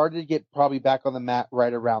I started to get probably back on the mat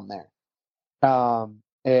right around there.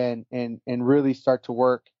 And really start to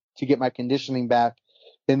work to get my conditioning back.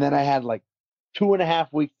 And then I had like 2.5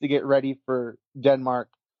 weeks to get ready for Denmark.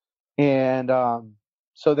 And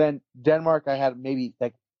so then Denmark, I had maybe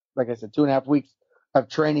like I said, 2.5 weeks of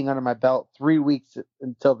training under my belt, 3 weeks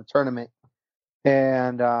until the tournament.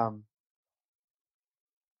 And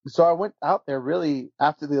so I went out there really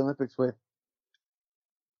after the Olympics with,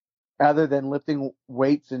 other than lifting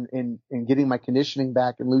weights and getting my conditioning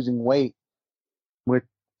back and losing weight, with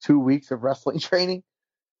 2 weeks of wrestling training.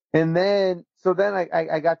 And then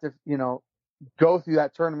I got to, go through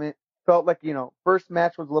that tournament. Felt like, first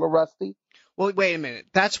match was a little rusty. Well, wait a minute.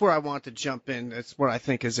 That's where I want to jump in. That's what I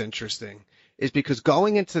think is interesting, is because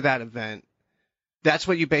going into that event, that's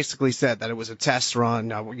what you basically said, that it was a test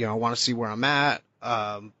run. I want to see where I'm at.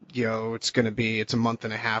 It's a month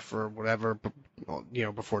and a half or whatever,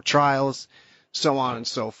 before trials, so on and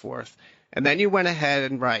so forth. And then you went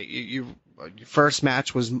ahead and your first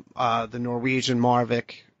match was the Norwegian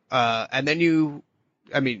Marvik, and then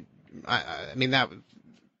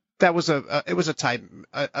that was a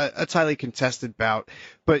tightly contested bout,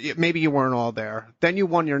 but maybe you weren't all there. Then you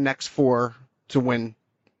won your next four to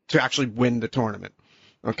actually win the tournament.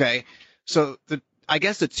 Okay, so I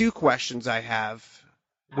guess the two questions I have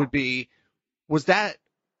would be, was that,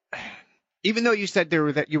 even though you said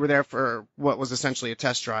you were there for what was essentially a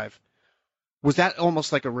test drive, was that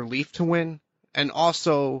almost like a relief to win? And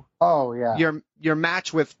also, oh yeah, your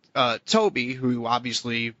match with Toby, who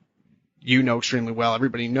obviously you know extremely well.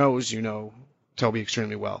 Everybody knows you know Toby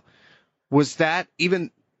extremely well. Was that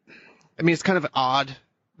even? I mean, it's kind of odd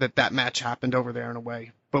that match happened over there in a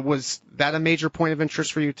way. But was that a major point of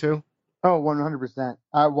interest for you too? Oh, 100%.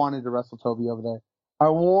 I wanted to wrestle Toby over there. I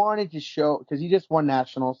wanted to show, because he just won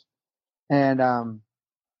nationals, and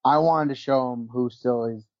I wanted to show him who still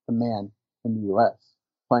is the man in the U.S.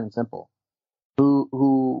 Plain and simple.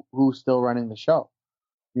 Who's still running the show?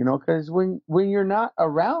 Because when you're not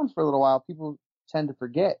around for a little while, people tend to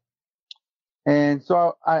forget. And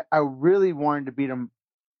so I really wanted to beat him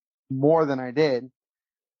more than I did.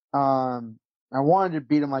 I wanted to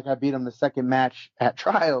beat him like I beat him the second match at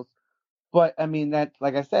trials. But I mean, that,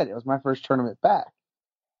 like I said, it was my first tournament back.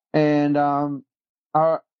 And I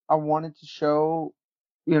wanted to show,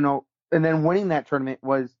 and then winning that tournament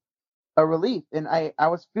was a relief. And I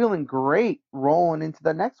was feeling great rolling into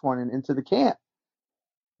the next one and into the camp.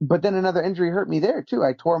 But then another injury hurt me there too.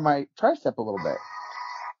 I tore my tricep a little bit.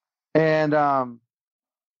 And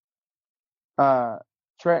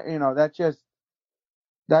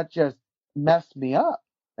that just messed me up.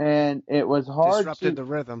 And it was hard.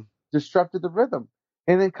 Disrupted the rhythm.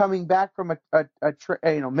 And then coming back from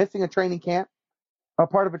missing a training camp, a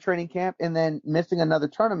part of a training camp, and then missing another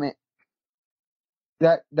tournament,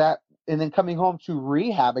 and then coming home to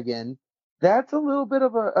rehab again, that's a little bit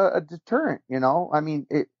of a deterrent, I mean,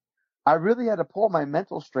 I really had to pull my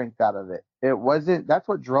mental strength out of it. That's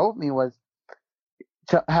what drove me, was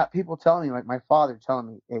to have people telling me, like my father telling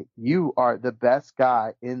me, hey, you are the best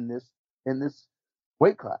guy in this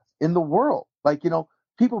weight class in the world. Like,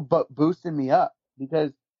 people boosting me up,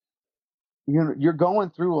 because you're going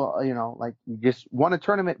through, like you just won a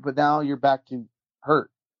tournament, but now you're back to hurt,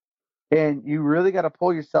 and you really got to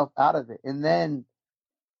pull yourself out of it. And then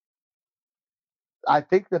I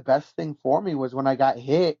think the best thing for me was when I got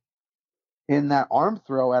hit in that arm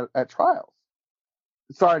throw at trials.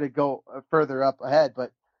 Sorry to go further up ahead,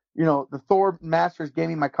 but the Thor Masters gave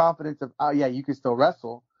me my confidence of, oh yeah, you can still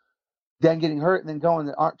wrestle. Then getting hurt and then going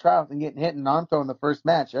to trials and getting hit in an arm throw in the first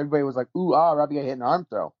match. Everybody was like, ooh, Robby got hit in an arm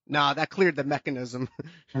throw. Nah, that cleared the mechanism.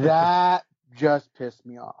 That just pissed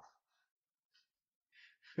me off.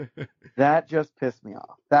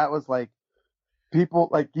 That was like, people,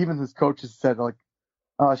 like, even his coaches said, like,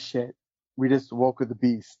 oh shit, we just woke with the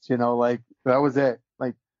beast, like, that was it.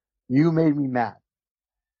 Like, you made me mad.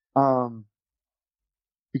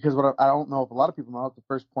 Because I don't know if a lot of people know, it's the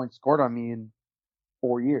first point scored on me in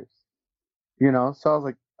 4 years. So I was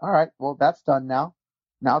like, all right, well, that's done now.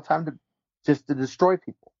 Now time to destroy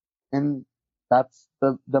people. And that's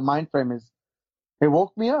the mind frame is, it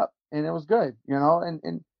woke me up and it was good,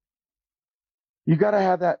 and you got to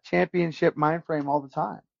have that championship mind frame all the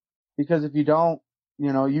time, because if you don't,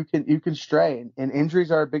 you can stray, and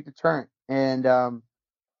injuries are a big deterrent. And,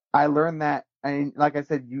 I learned that. And like I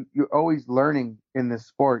said, you're always learning in this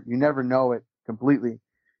sport. You never know it completely.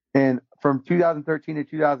 And from 2013 to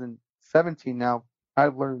 2017 now,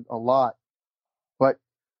 I've learned a lot. But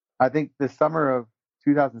I think the summer of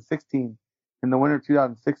 2016 and the winter of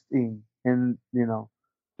 2016 and, the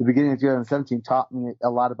beginning of 2017 taught me a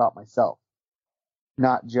lot about myself,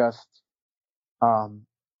 not just how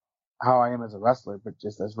I am as a wrestler, but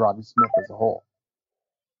just as Robby Smith as a whole.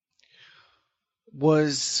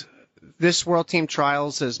 Was this World Team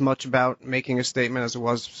Trials as much about making a statement as it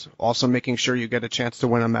was also making sure you get a chance to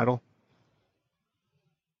win a medal?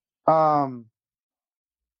 Oh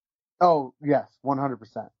yes,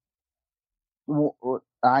 100%.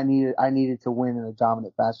 I needed to win in a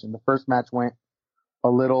dominant fashion. The first match went a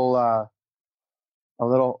little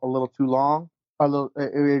too long. It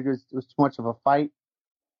was too much of a fight.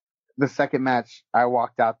 The second match, I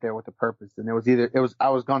walked out there with a purpose, and I was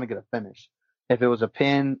going to get a finish. If it was a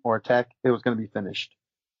pin or a tech, it was going to be finished.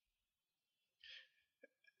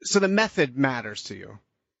 So the method matters to you.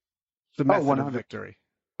 The method of victory.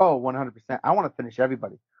 Oh, 100%. I want to finish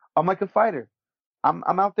everybody. I'm like a fighter.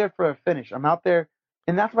 I'm out there for a finish. I'm out there,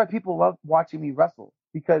 and that's why people love watching me wrestle,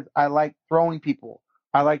 because I like throwing people.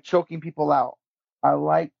 I like choking people out. I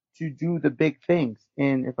like to do the big things.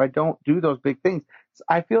 And if I don't do those big things,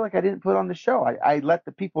 I feel like I didn't put on the show. I let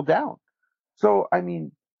the people down. So, I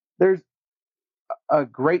mean, there's a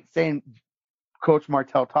great saying Coach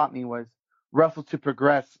Martell taught me was wrestle to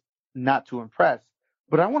progress, not to impress.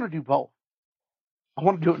 But I want to do both. I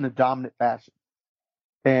want to do it in a dominant fashion.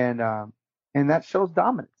 And that shows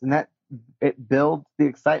dominance, and that it builds the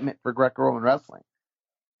excitement for Greco-Roman wrestling.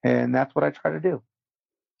 And that's what I try to do.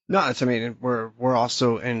 No, it's, I mean, we're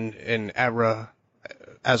also in an era,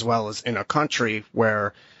 as well as in a country,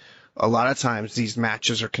 where a lot of times these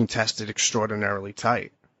matches are contested extraordinarily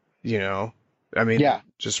tight. You know, I mean, Yeah.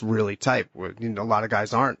 just really tight. You know, a lot of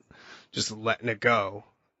guys aren't just letting it go.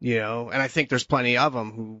 You know, and I think there's plenty of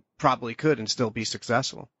them who probably could and still be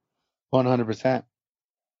successful. 100%.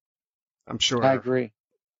 I'm sure. I agree.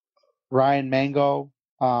 Ryan Mango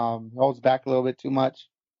holds back a little bit too much.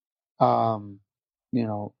 You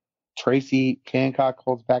know, Tracy Hancock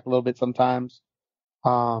holds back a little bit sometimes.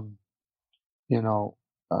 You know,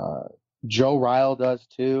 Joe Ryle does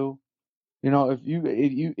too. You know, if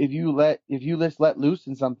you let loose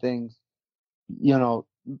in some things, you know,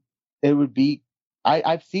 it would be.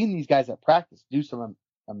 I've seen these guys at practice do some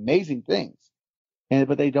amazing things,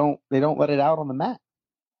 but they don't let it out on the mat.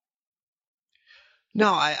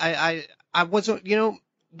 No, I wasn't, you know,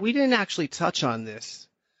 we didn't actually touch on this,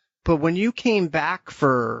 but when you came back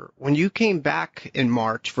in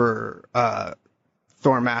March for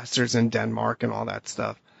Thor Masters in Denmark and all that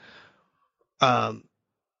stuff, yeah,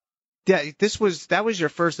 that was your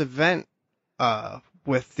first event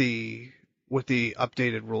with the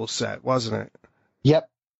updated rule set, wasn't it?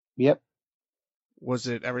 Yep. Was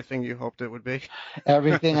it everything you hoped it would be?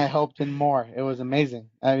 Everything I hoped and more. It was amazing.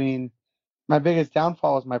 I mean, my biggest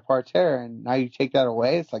downfall is my parterre, and now you take that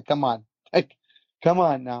away. It's like, come on, come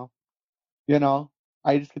on now. You know,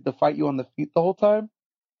 I just get to fight you on the feet the whole time.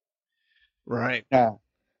 Right. Yeah,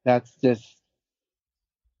 that's just.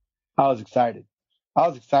 I was excited. I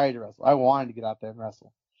was excited to wrestle. I wanted to get out there and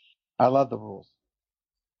wrestle. I love the rules.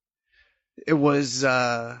 It was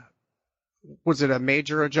it a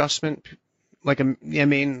major adjustment? Like, I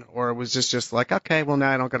mean, or was this just like, okay, well,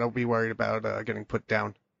 now I don't gotta be worried about getting put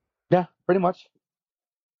down? Yeah, pretty much.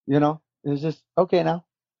 You know, it's just okay now.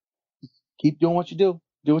 Just keep doing what you do.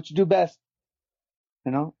 Do what you do best.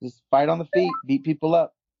 You know, just fight on the feet, beat people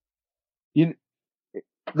up. You.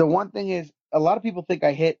 The one thing is, a lot of people think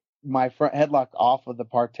I hit my front headlock off of the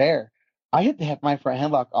parterre. I hit my front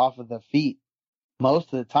headlock off of the feet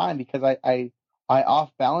most of the time, because I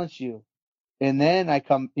off balance you, and then I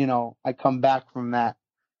come back from that,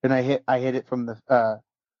 and I hit it from the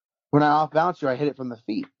when I off balance you, I hit it from the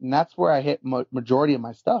feet, and that's where I hit majority of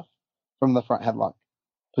my stuff, from the front headlock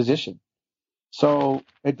position. So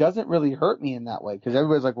it doesn't really hurt me in that way, because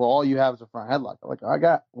everybody's like, well, all you have is a front headlock. I'm like, I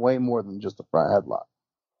got way more than just a front headlock.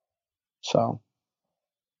 So.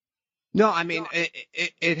 No, I mean,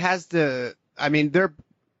 it has the, I mean, they're,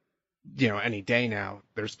 you know, any day now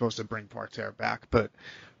they're supposed to bring parterre back, but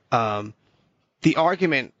the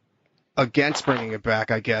argument against bringing it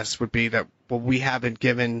back, I guess, would be that, well, we haven't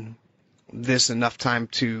given this enough time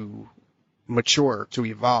to mature, to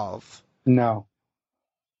evolve. No.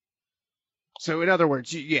 So in other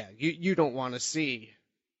words, you don't want to see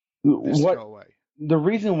this go away. The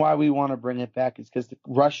reason why we want to bring it back is because the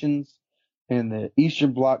Russians and the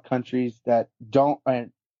Eastern Bloc countries that don't,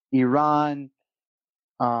 Iran,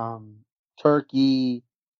 Turkey,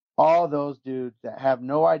 all those dudes that have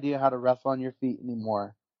no idea how to wrestle on your feet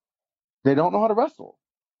anymore. They don't know how to wrestle.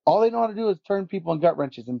 All they know how to do is turn people in gut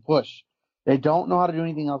wrenches and push. They don't know how to do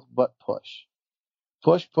anything else but push.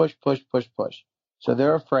 Push, push, push, push, push. So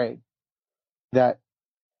they're afraid that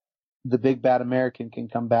the big bad American can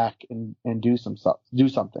come back and do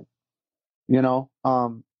something. You know,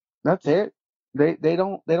 that's it. They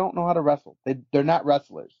don't know how to wrestle. They're not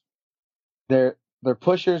wrestlers. They're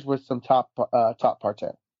pushers with some top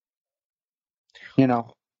parterre. You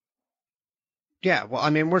know. Yeah, well, I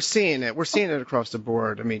mean, we're seeing it. We're seeing it across the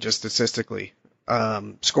board. I mean, just statistically,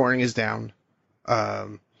 scoring is down. I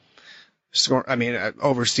mean,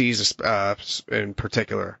 overseas, in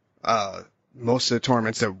particular, most of the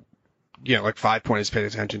tournaments that, you know, like 5 Point is paid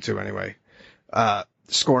attention to anyway,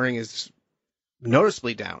 scoring is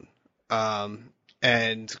noticeably down.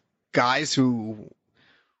 And guys who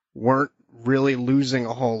weren't really losing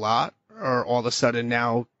a whole lot are all of a sudden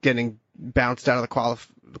now getting bounced out of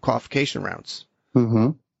the qualification rounds. Mm-hmm.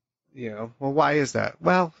 You know, well, why is that?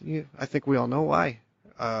 Well, I think we all know why.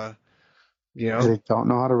 You know, they don't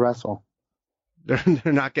know how to wrestle.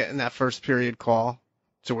 they're not getting that first period call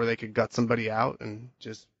to where they could gut somebody out and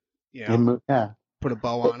just, put a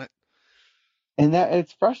bow on it. And that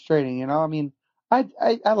it's frustrating, I mean, I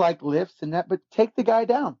like lifts and that, but take the guy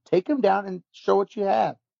down, take him down and show what you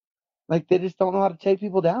have. Like, they just don't know how to take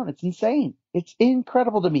people down. It's insane. It's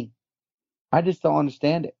incredible to me. I just don't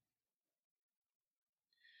understand it.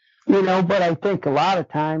 But I think a lot of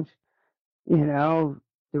times, the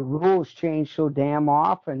rules change so damn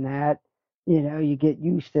often that, you get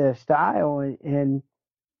used to a style and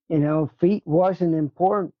feet wasn't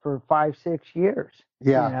important for 5-6 years.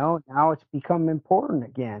 Yeah. Now it's become important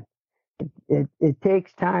again. It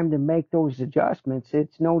takes time to make those adjustments.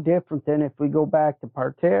 It's no different than if we go back to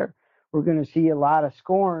parterre. We're going to see a lot of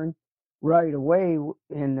scoring right away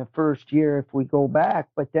in the first year if we go back.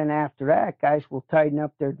 But then after that, guys will tighten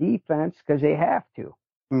up their defense because they have to.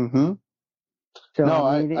 Mm-hmm. So, no,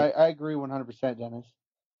 I agree 100%, Dennis.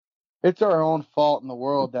 It's our own fault in the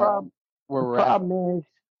world where we're at.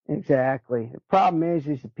 The problem is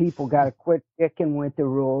the people got to quit kicking with the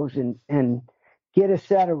rules and get a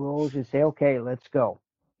set of rules and say, okay, let's go,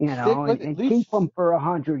 and keep them for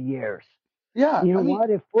 100 years. Yeah. What?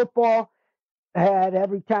 If football had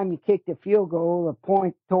every time you kicked a field goal, the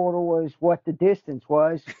point total was what the distance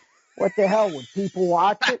was, what the hell, would people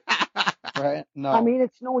watch it? Right? No. I mean,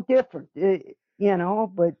 it's no different,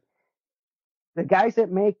 but the guys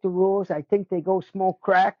that make the rules, I think they go smoke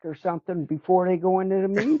crack or something before they go into the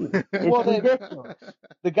meeting. It's ridiculous.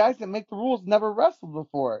 The guys that make the rules never wrestled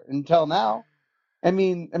before until now. I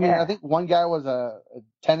mean, I think one guy was a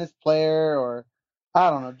tennis player, or I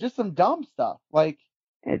don't know, just some dumb stuff. Like,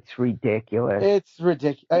 it's ridiculous. It's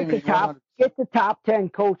ridiculous. Get the top 10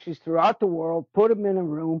 coaches throughout the world, put them in a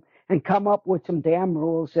room, and come up with some damn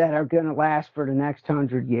rules that are going to last for the next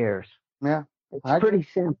 100 years. Yeah, it's pretty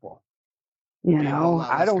simple.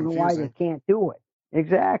 I don't know why they can't do it.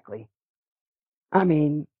 Exactly. I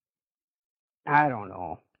mean, I don't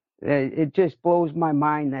know. It just blows my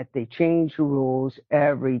mind that they change the rules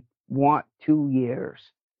every 1-2 years.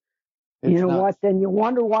 You know what? Then you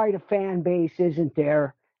wonder why the fan base isn't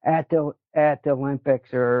there at the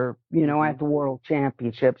Olympics or at the World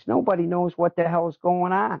Championships. Nobody knows what the hell is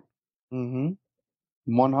going on.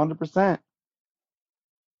 100%.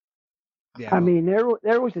 Yeah. I mean,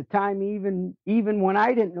 there was a time even when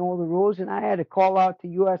I didn't know the rules and I had to call out to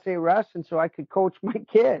USA Wrestling so I could coach my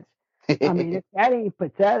kids. I mean, if that ain't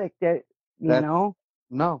pathetic, No.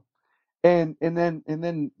 And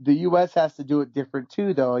then the U.S. has to do it different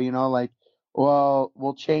too, though. Like, well,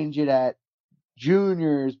 we'll change it at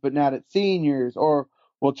juniors, but not at seniors, or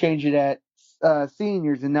we'll change it at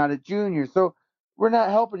seniors and not at juniors. So we're not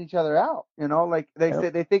helping each other out. Like they say,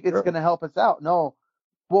 they think it's going to help us out. No,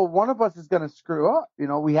 well, one of us is going to screw up.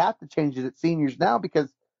 We have to change it at seniors now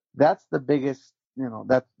because that's the biggest.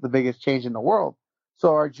 That's the biggest change in the world.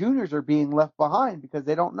 So our juniors are being left behind because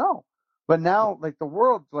they don't know. But now, like, the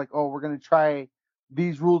world's like, oh, we're going to try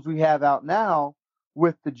these rules we have out now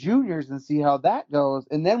with the juniors and see how that goes,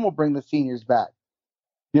 and then we'll bring the seniors back.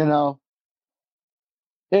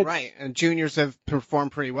 Right, and juniors have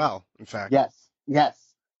performed pretty well, in fact. Yes.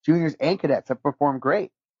 Juniors and cadets have performed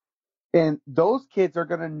great. And those kids are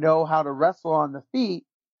going to know how to wrestle on the feet,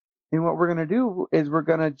 and what we're going to do is we're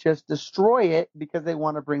going to just destroy it because they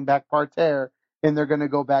want to bring back parterre, and they're going to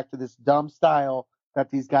go back to this dumb style that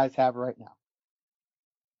these guys have right now.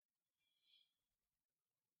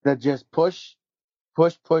 That just push,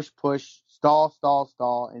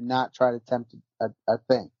 stall, and not try to attempt a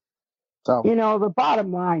thing. So, the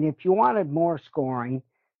bottom line, if you wanted more scoring,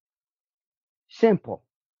 simple.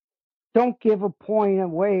 Don't give a point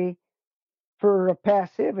away for a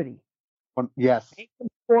passivity. Yes. Make them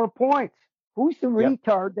 4 points. Who's the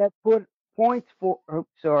retard that put points for? Oh,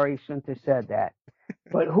 sorry, shouldn't have said that.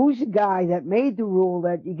 But who's the guy that made the rule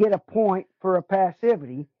that you get a point for a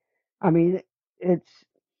passivity? I mean, it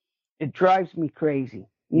drives me crazy.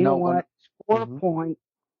 You know what? Score a point.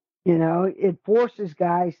 It forces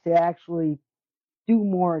guys to actually do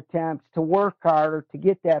more attempts, to work harder, to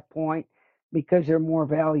get that point because they're more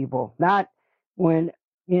valuable. Not when,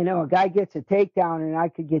 a guy gets a takedown and I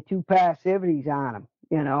could get 2 passivities on him,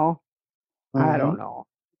 I don't know.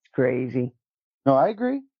 It's crazy. No, I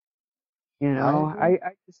agree. I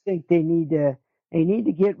just think they need to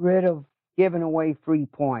get rid of giving away free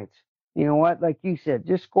points. You know what? Like you said,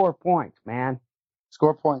 just score points, man.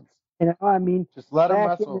 Score points. I mean, just let them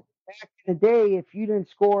wrestle. Back in the day, if you didn't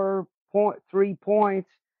score 3 points,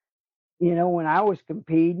 when I was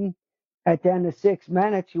competing, at the end of 6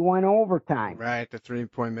 minutes, you went overtime. Right, the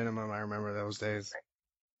 3-point minimum. I remember those days.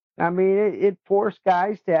 I mean, it forced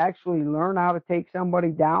guys to actually learn how to take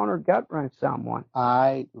somebody down or gut wrench someone.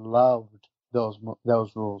 I loved those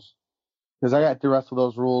rules because I got to wrestle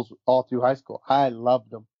those rules all through high school. I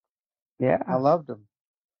loved them. Yeah. I loved them.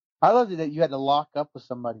 I loved it that you had to lock up with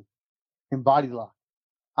somebody in body lock.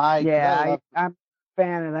 I'm a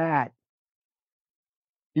fan of that.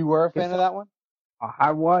 You were a fan of that one?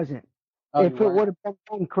 I wasn't. Oh, if it would have been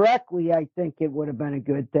done correctly, I think it would have been a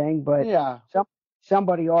good thing. But yeah,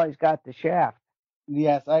 somebody always got the shaft.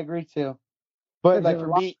 Yes, I agree too. But like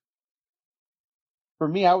for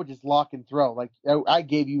me, I would just lock and throw. Like I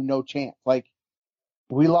gave you no chance. Like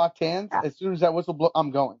we locked hands. As soon as that whistle blows,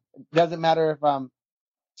 I'm going. It doesn't matter if I'm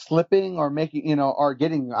slipping or making, or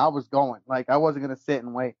getting. I was going. Like I wasn't gonna sit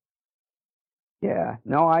and wait. Yeah,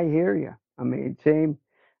 no, I hear you. I mean, same.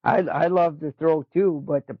 I love to throw too,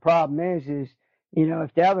 but the problem is,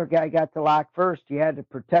 if the other guy got to lock first, you had to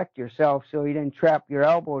protect yourself so he didn't trap your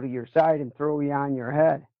elbow to your side and throw you on your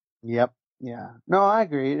head. Yep. Yeah. No, I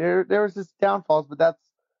agree. There was just downfalls, but that's,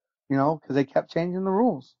 because they kept changing the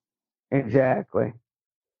rules. Exactly.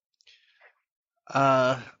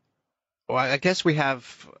 Well, I guess we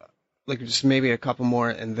have like just maybe a couple more,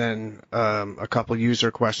 and then a couple user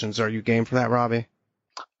questions. Are you game for that, Robby?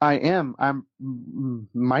 I am.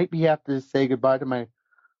 Might be have to say goodbye to my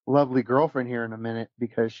lovely girlfriend here in a minute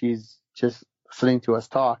because she's just listening to us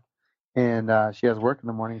talk, and she has work in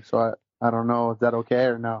the morning. So I don't know, is that okay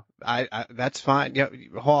or no? I that's fine. Yeah,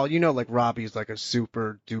 Hall. Like Robby's like a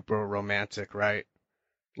super duper romantic, right?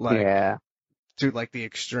 Like, yeah. To like the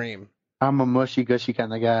extreme. I'm a mushy gushy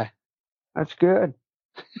kind of guy. That's good.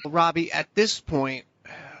 Robby, at this point,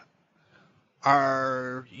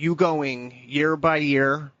 are you going year by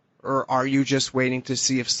year, or are you just waiting to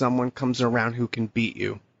see if someone comes around who can beat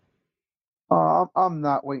you? I'm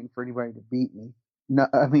not waiting for anybody to beat me. No,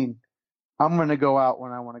 I mean, I'm going to go out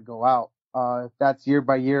when I want to go out. If that's year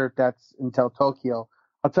by year, if that's until Tokyo,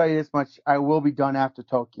 I'll tell you this much: I will be done after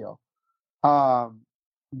Tokyo.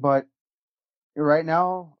 But right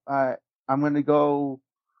now, I'm going to go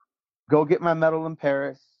get my medal in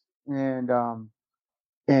Paris and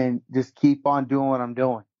just keep on doing what I'm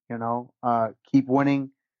doing. Keep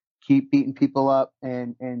winning, keep beating people up,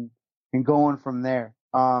 and going from there.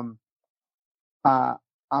 Uh,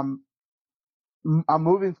 I'm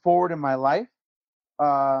moving forward in my life,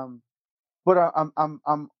 but I'm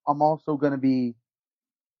also going to be,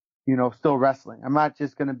 still wrestling. I'm not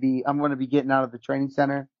just going to be. I'm going to be getting out of the training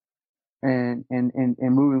center and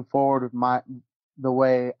moving forward with the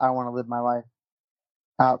way I want to live my life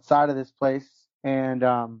outside of this place. And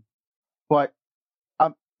but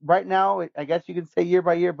right now, I guess you could say year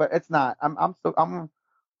by year, but it's not. I'm going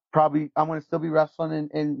to still be wrestling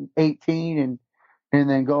in 18 and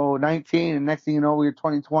then go 19, and next thing you know, we're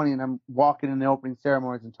 2020 and I'm walking in the opening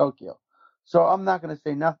ceremonies in Tokyo. So I'm not going to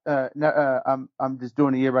say nothing. I'm just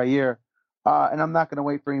doing it year by year, and I'm not going to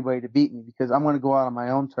wait for anybody to beat me because I'm going to go out on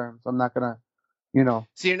my own terms. I'm not going to,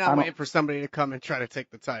 So you're not waiting for somebody to come and try to take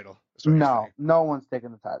the title. No one's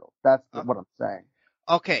taking the title. That's what I'm saying.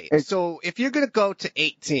 Okay, so if you're going to go to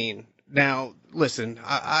 18, now listen,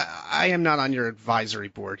 I am not on your advisory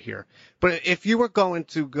board here, but if you were going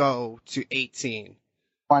to go to 18,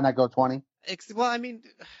 why not go 20? Well, I mean,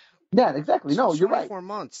 yeah, exactly. No, you're right. 24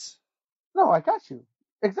 months. No, I got you.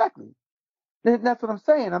 Exactly. That's what I'm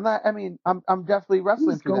saying. I'm not. I mean, I'm definitely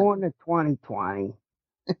wrestling. He's going to 2020.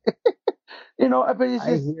 But it's just,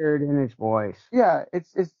 I hear it in his voice. Yeah,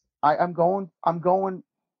 I'm going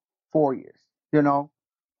 4 years.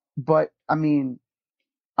 But I mean,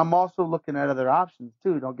 I'm also looking at other options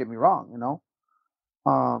too. Don't get me wrong.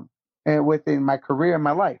 And within my career and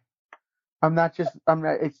my life, I'm not.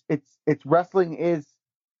 It's wrestling is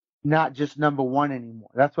not just number one anymore.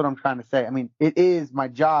 That's what I'm trying to say. I mean, it is my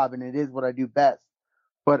job and it is what I do best,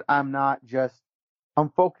 but I'm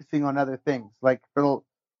focusing on other things. Like for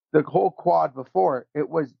the whole quad before, it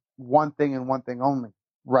was one thing and one thing only,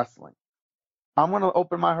 wrestling. I'm going to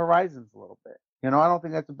open my horizons a little bit. I don't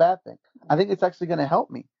think that's a bad thing. I think it's actually going to help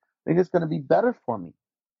me. I think it's going to be better for me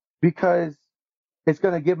because it's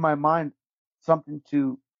going to give my mind something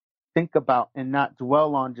to think about and not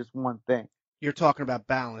dwell on just one thing. You're talking about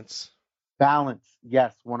balance. Balance.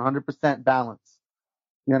 Yes, 100% balance.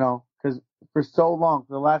 Because for so long,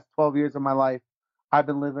 for the last 12 years of my life, I've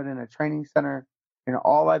been living in a training center and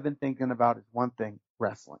all I've been thinking about is one thing,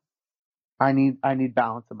 wrestling. I need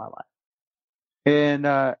balance in my life.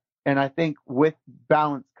 And I think with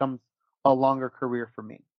balance comes a longer career for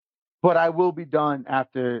me. But I will be done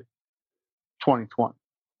after 2020.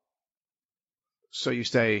 So you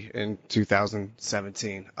say in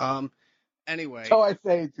 2017. Anyway. So I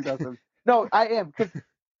say in 2017. No, I am, because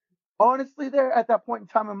honestly, there at that point in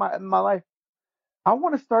time in my life, I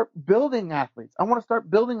want to start building athletes. I want to start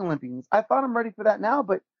building Olympians. I thought I'm ready for that now,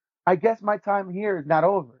 but I guess my time here is not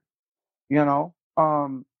over. You know,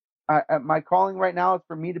 my calling right now is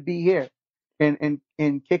for me to be here and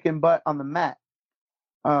kicking butt on the mat.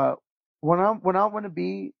 Uh, when I'm going to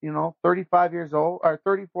be, 35 years old or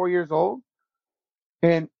 34 years old,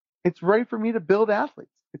 and it's ready for me to build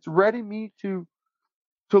athletes. It's ready me to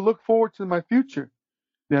look forward to my future.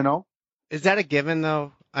 You know. Is that a given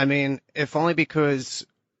though? I mean, if only because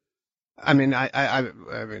I mean, I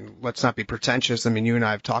mean, let's not be pretentious. I mean, you and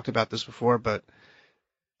I have talked about this before, but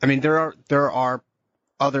I mean, there are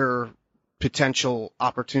other potential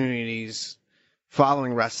opportunities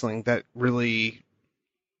following wrestling that really,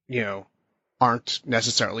 aren't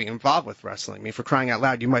necessarily involved with wrestling. I mean, for crying out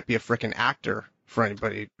loud, you might be a freaking actor for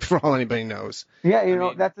all anybody knows.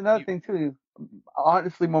 Yeah, that's another thing too.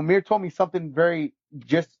 Honestly, Momir told me something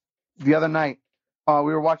just the other night. We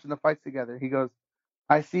were watching the fights together. He goes,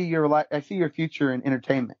 I see your future in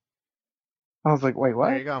entertainment. I was like, wait, what?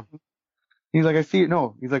 There you go. He's like, I see it.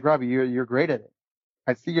 No, he's like, Robby, you're great at it.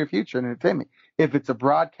 I see your future in entertainment. If it's a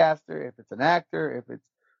broadcaster, if it's an actor, if it's,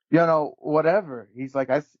 whatever. He's like,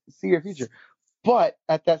 I see your future. But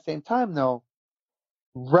at that same time, though,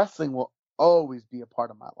 wrestling will always be a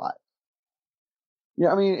part of my life.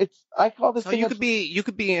 Yeah, I mean, I call this So thing. you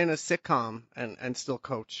could be in a sitcom and still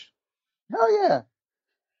coach. Hell yeah.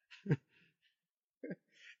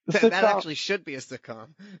 That actually should be a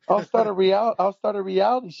sitcom. I'll start a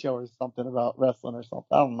reality show or something about wrestling or something.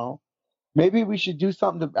 I don't know. Maybe we should do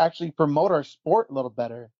something to actually promote our sport a little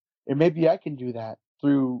better. And maybe I can do that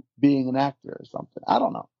through being an actor or something. I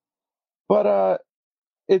don't know. But I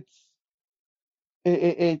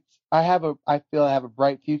feel I have a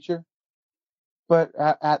bright future. But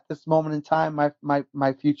at this moment in time,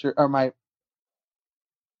 my future or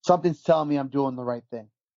something's telling me I'm doing the right thing.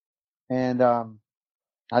 And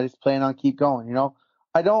I just plan on keep going,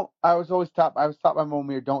 I was taught by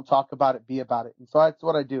Momir, don't talk about it, be about it. And so that's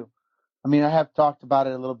what I do. I mean, I have talked about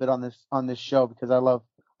it a little bit on this show because I'm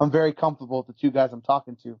very comfortable with the two guys I'm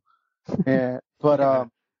talking to. But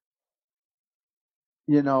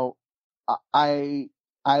I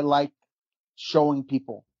like showing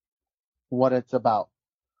people what it's about.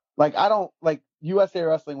 Like I don't like USA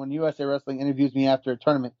Wrestling. When USA Wrestling interviews me after a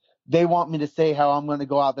tournament, they want me to say how I'm going to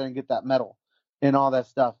go out there and get that medal and all that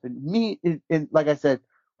stuff. And like I said,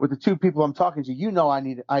 with the two people I'm talking to, I'm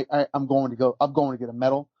going to get a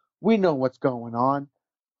medal. We know what's going on.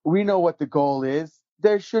 We know what the goal is.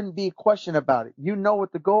 There shouldn't be a question about it. You know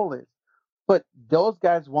what the goal is. But those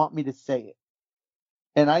guys want me to say it.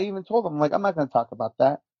 And I even told them, like, I'm not going to talk about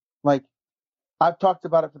that. Like, I've talked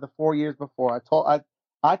about it for the 4 years before. I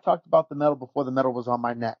talked about the medal before the medal was on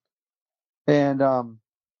my neck. And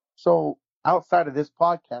so outside of this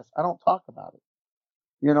podcast, I don't talk about it.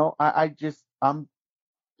 I'm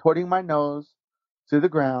putting my nose to the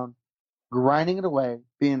ground, grinding it away,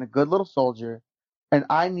 being a good little soldier. And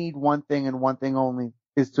I need one thing and one thing only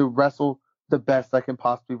is to wrestle the best I can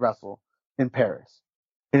possibly wrestle in Paris.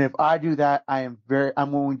 And if I do that, I'm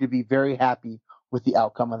going to be very happy with the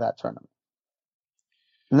outcome of that tournament.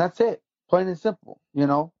 And that's it. Plain and simple,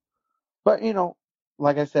 But,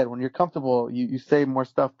 like I said, when you're comfortable, you say more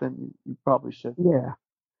stuff than you probably should. Yeah.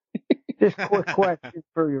 Just a quick question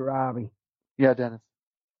for you, Robby. Yeah, Dennis.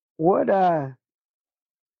 What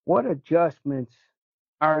adjustments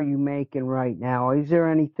are you making right now? Is there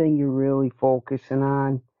anything you're really focusing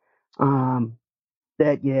on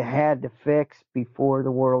that you had to fix before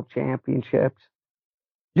the World Championships?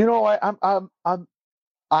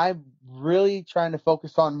 I'm really trying to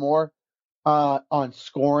focus on more on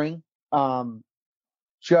scoring,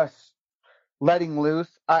 just letting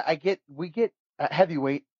loose. We get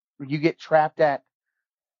heavyweight. You get trapped at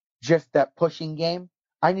just that pushing game.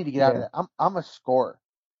 I need to get out of that. I'm a scorer.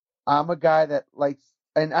 I'm a guy that likes,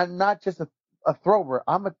 and I'm not just a thrower.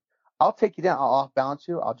 I'll take you down. I'll off balance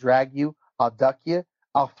you. I'll drag you. I'll duck you.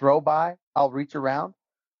 I'll throw by. I'll reach around.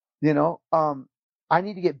 I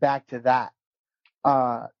need to get back to that.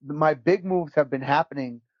 My big moves have been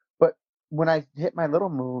happening, but when I hit my little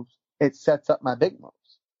moves, it sets up my big moves.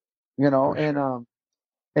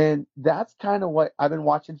 And that's kind of what I've been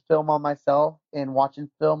watching film on myself and watching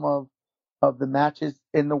film of the matches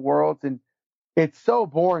in the worlds, and it's so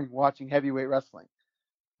boring watching heavyweight wrestling,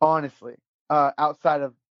 honestly. Outside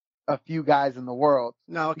of a few guys in the world.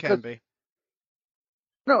 No, it can be.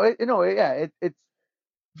 It's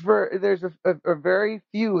there's a very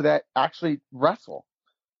few that actually wrestle.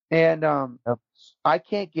 And I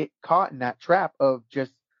can't get caught in that trap of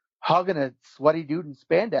just hugging a sweaty dude in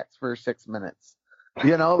spandex for 6 minutes.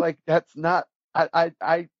 You know, like that's not.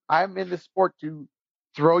 I'm in the sport to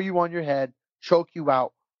throw you on your head, choke you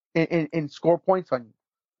out, and score points on you,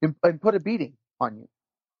 and put a beating on you.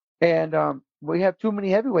 And we have too many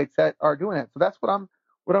heavyweights that are doing that. So that's what I'm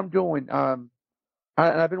doing. And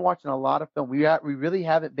I've been watching a lot of film. We really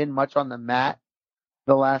haven't been much on the mat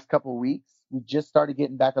the last couple of weeks. We just started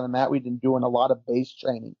getting back on the mat. We've been doing a lot of base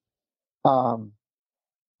training.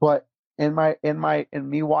 But in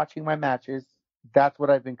me watching my matches, that's what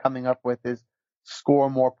I've been coming up with is score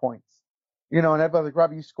more points. You know, and everybody's like,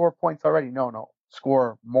 Robbie, you score points already. No,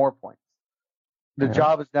 score more points. The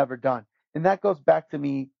job is never done. And that goes back to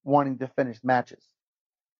me wanting to finish matches.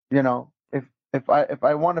 You know, if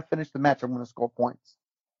I want to finish the match, I'm going to score points.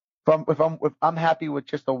 If I'm happy with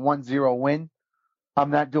just a 1-0 win, I'm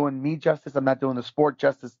not doing me justice. I'm not doing the sport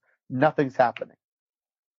justice. Nothing's happening.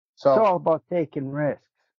 So it's all about taking risks.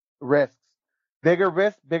 Risks, bigger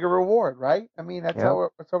risk, bigger reward, right? I mean, that's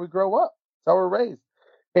how we grow up. That's how we're raised.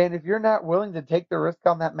 And if you're not willing to take the risk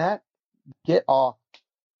on that mat, get off.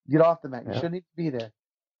 Get off the mat. You shouldn't even be there.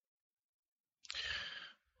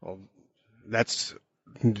 Well, that's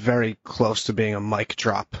very close to being a mic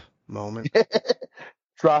drop moment.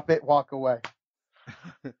 Drop it, walk away.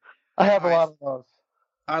 I have a lot of those.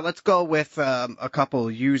 All right, let's go with a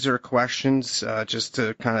couple user questions just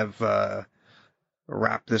to kind of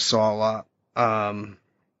wrap this all up.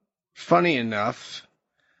 Funny enough,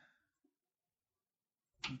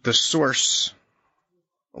 the source.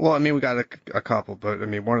 Well, I mean, we got a couple, but I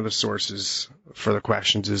mean, one of the sources for the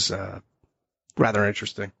questions is rather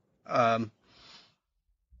interesting. The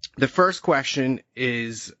first question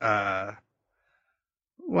is, well,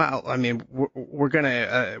 I mean, we're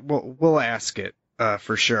gonna we'll ask it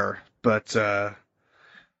for sure, but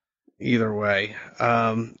either way,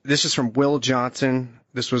 this is from Will Johnson.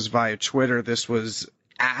 This was via Twitter. This was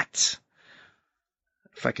at,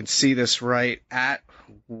 if I can see this right, at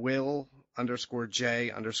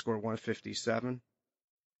Will_J_157.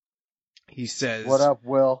 He says, "What up,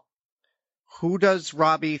 Will? Who does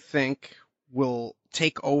Robbie think will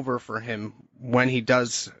take over for him when he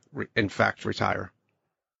does, in fact, retire?"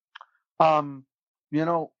 You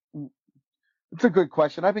know, it's a good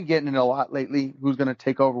question. I've been getting it a lot lately. Who's going to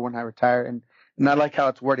take over when I retire? And I like how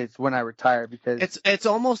it's worded. It's when I retire because it's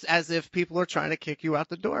almost as if people are trying to kick you out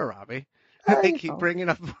the door, Robbie. They keep bringing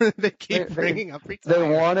up. They keep bringing up retire. They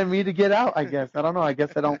wanted me to get out. I guess I don't know. I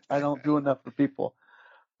guess I don't do enough for people.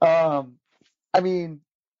 I mean,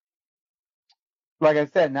 like I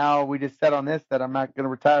said, now we just said on this that I'm not going to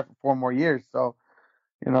retire for 4 more years. So,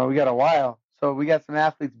 you know, we got a while. So we got some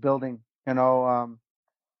athletes building. You know,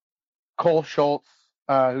 Cole Schultz,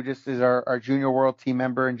 who just is our junior world team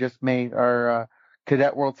member and just made our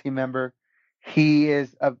cadet world team member. He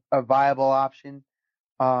is a viable option.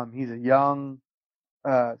 He's a young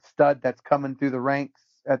stud that's coming through the ranks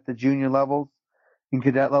at the junior levels and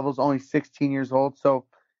cadet levels, only 16 years old. So,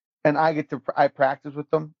 and I practice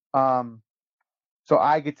with them. So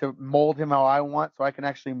I get to mold him how I want. So I can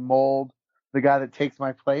actually mold the guy that takes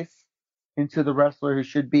my place into the wrestler who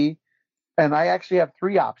should be. And I actually have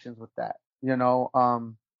 3 options with that. You know,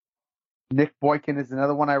 Nick Boykin is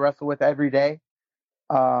another one I wrestle with every day,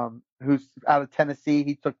 who's out of Tennessee.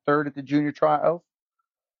 He took 3rd at the junior trials.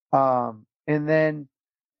 And then,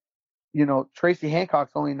 you know, Tracy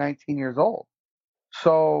Hancock's only 19 years old.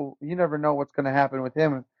 So you never know what's going to happen with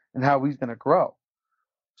him and how he's going to grow.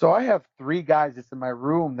 So I have 3 guys just in my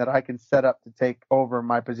room that I can set up to take over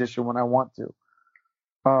my position when I want to.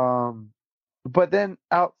 But then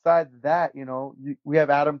outside that, you know, we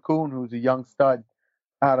have Adam Kuhn, who's a young stud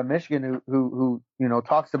out of Michigan, who you know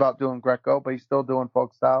talks about doing Greco, but he's still doing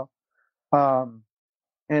folk style. And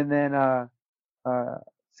then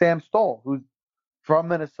Sam Stoll, who's from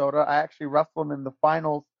Minnesota. I actually wrestled him in the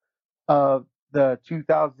finals of the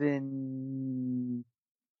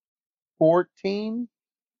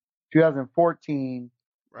 2014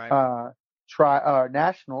 Right.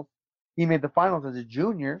 nationals. He made the finals as a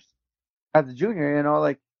junior, you know,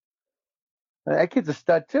 like that kid's a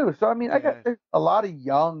stud too. So I mean, there's a lot of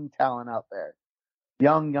young talent out there,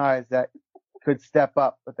 young guys that could step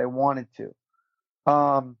up if they wanted to.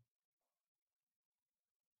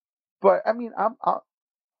 But I mean,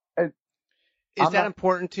 Is that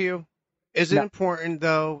important to you? Is it important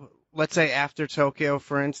though? Let's say after Tokyo,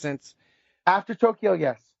 for instance. After Tokyo,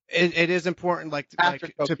 yes. It is important, like to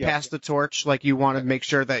pass the torch. Like you want to make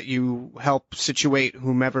sure that you help situate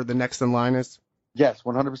whomever the next in line is. Yes,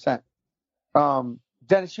 100%.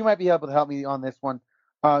 Dennis, you might be able to help me on this one.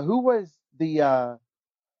 Who was the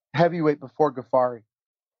heavyweight before Ghaffari?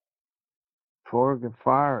 Before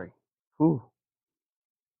Ghaffari. Who?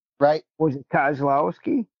 right? Was it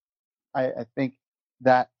Kozlowski? I think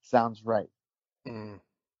that sounds right. Mm.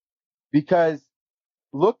 Because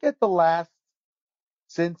look at the last,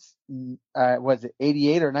 since, was it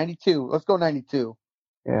 88 or 92? Let's go 92.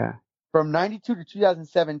 Yeah. From 92 to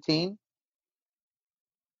 2017,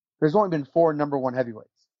 there's only been 4 number 1 heavyweights.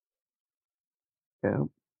 Yeah.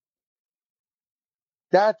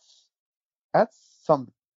 That's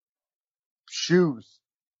some shoes.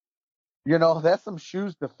 That's some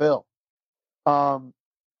shoes to fill.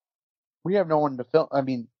 We have no one to fill. I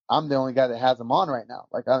mean, I'm the only guy that has them on right now.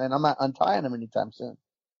 And I'm not untying them anytime soon.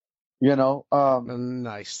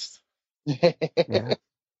 Nice. Yeah.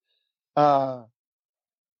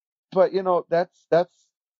 But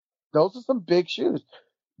those are some big shoes.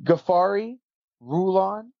 Ghaffari,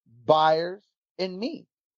 Rulon, Byers, and me.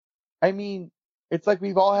 I mean, it's like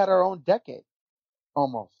we've all had our own decade,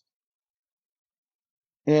 almost.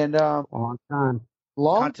 And Long time.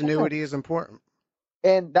 Continuity is important.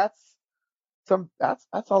 And that's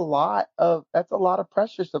a lot of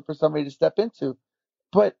pressure for somebody to step into.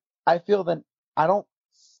 But I feel that I don't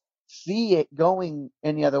see it going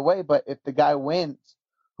any other way. But if the guy wins,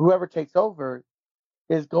 whoever takes over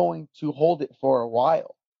is going to hold it for a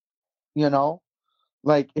while.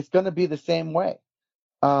 Like it's going to be the same way,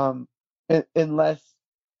 unless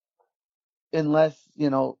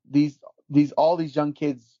these all these young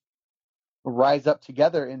kids rise up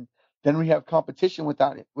together, and then we have competition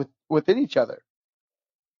within each other.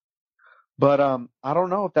 But I don't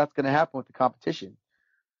know if that's going to happen with the competition.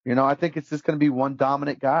 I think it's just going to be one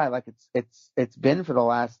dominant guy, like it's been for the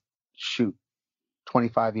last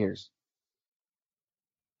 25 years.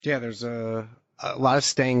 Yeah, there's a lot of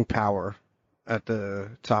staying power at the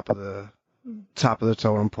top of the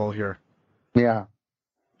totem pole here. Yeah.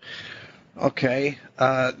 Okay,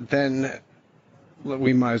 then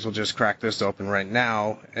we might as well just crack this open right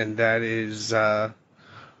now, and that is one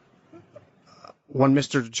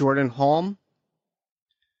Mr. Jordan Holm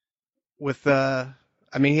with he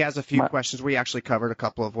has a few questions. We actually covered a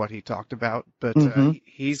couple of what he talked about, but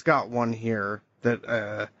he's got one here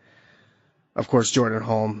that of course Jordan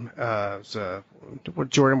Holm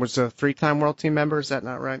Jordan was a 3-time world team member, is that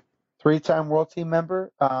not right? 3-time world team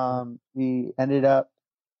member. He ended up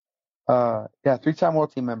 3-time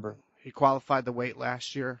world team member. He qualified the weight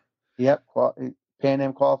last year. Yep, Pan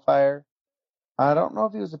Am qualifier. I don't know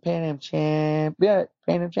if he was a Pan Am champ. Yeah,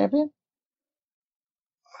 Pan Am champion.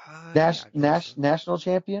 National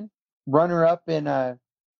champion. Runner up in I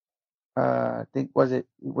think was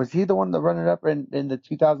he the one that runner up in the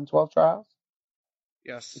 2012 trials?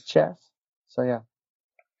 Yes. The chess. So yeah.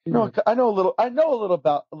 No, I know a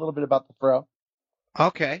little bit about the throw.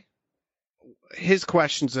 Okay. His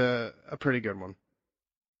question's a pretty good one.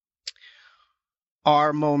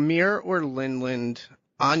 Are Momir or Lindland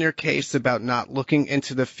on your case about not looking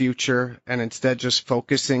into the future and instead just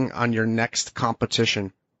focusing on your next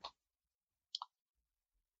competition?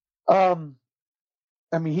 I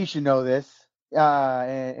mean, he should know this.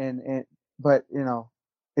 But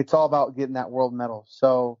it's all about getting that world medal.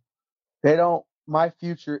 So my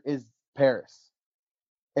future is Paris.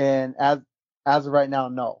 And as of right now,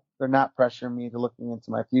 no, they're not pressuring me to looking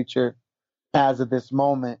into my future as of this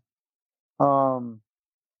moment.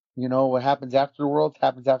 What happens after the Worlds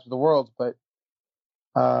happens after the Worlds, but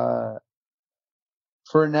for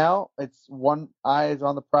now, it's one eye is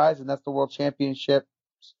on the prize, and that's the World Championship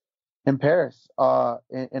in Paris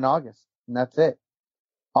in August, and that's it.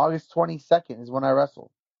 August 22nd is when I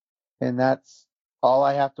wrestle, and that's all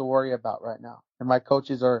I have to worry about right now. And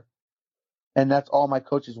that's all my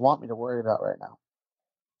coaches want me to worry about right now.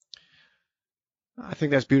 I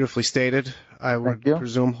think that's beautifully stated. I would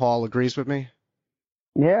presume Hall agrees with me.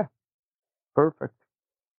 Yeah, perfect.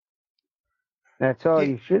 That's all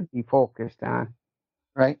you should be focused on,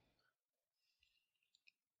 right?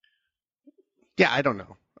 Yeah, I don't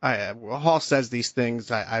know. Hall says these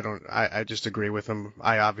things. I just agree with him.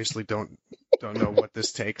 I obviously don't know what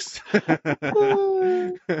this takes.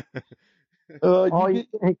 All you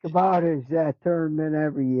think about is that tournament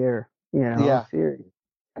every year. Serious.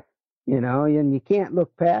 And you can't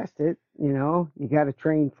look past it. You got to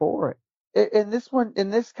train for it. And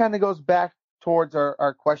this kind of goes back towards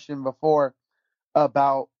our question before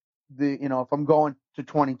about if I'm going to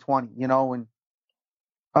 2020,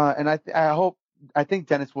 and I think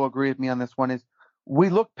Dennis will agree with me on this one, is we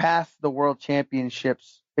look past the world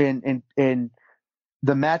championships in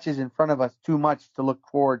the matches in front of us too much to look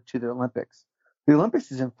forward to the Olympics. The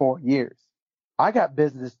Olympics is in 4 years. I got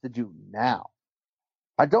business to do now.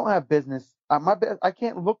 I don't have business. I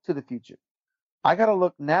can't look to the future. I got to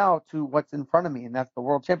look now to what's in front of me, and that's the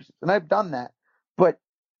world championships. And I've done that. But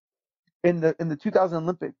in the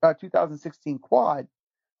 2016 quad,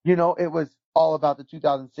 it was all about the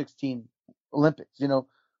 2016 Olympics.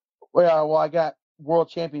 Well, I got world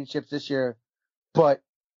championships this year, but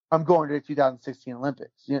I'm going to the 2016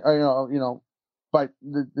 Olympics. But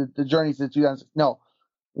the journey to the 2016. No,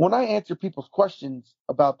 when I answer people's questions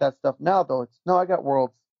about that stuff now, though, it's no, I got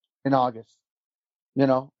worlds in August.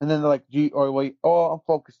 And then they're like, I'm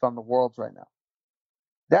focused on the worlds right now.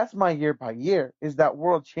 That's my year by year, is that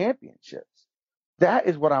world championships. That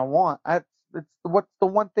is what I want. What's the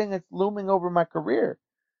one thing that's looming over my career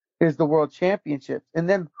is the world championships. And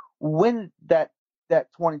then when that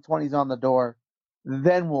 2020 is on the door,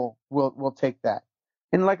 then we'll take that.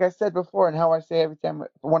 And like I said before, and how I say every time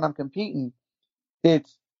when I'm competing,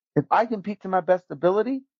 it's if I compete to my best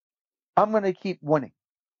ability, I'm going to keep winning.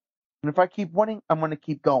 And if I keep winning, I'm going to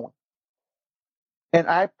keep going. And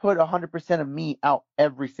I put 100% of me out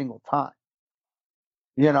every single time,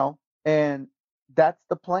 and that's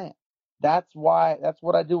the plan. That's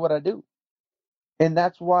what I do, what I do. And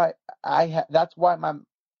that's why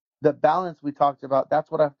the balance we talked about, that's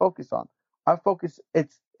what I focus on.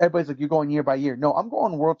 Everybody's like, you're going year by year. No, I'm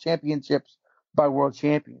going world championships by world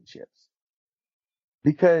championships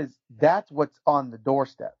because that's what's on the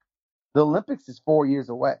doorstep. The Olympics is 4 years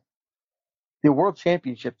away. The world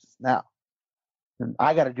championships is now. And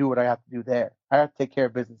I got to do what I have to do there. I have to take care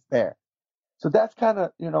of business there. So that's kind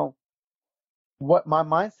of, what my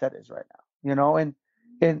mindset is right now, and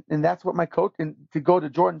that's what my coach, and to go to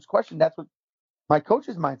Jordan's question, that's what my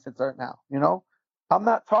coach's mindsets are now, I'm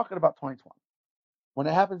not talking about 2020. When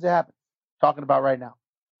it happens, it happens. Talking about right now.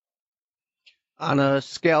 On a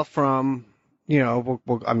scale from,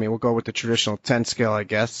 we'll go with the traditional 10 scale, I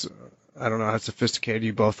guess. I don't know how sophisticated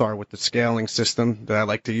you both are with the scaling system that I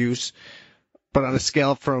like to use. But on a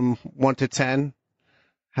scale from 1 to 10,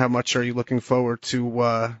 how much are you looking forward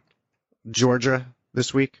to Georgia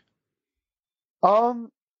this week? I'll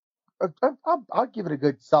give it a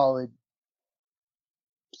good solid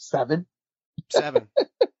 7. 7.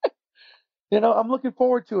 I'm looking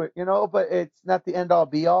forward to it, but it's not the end all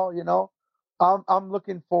be all, I'm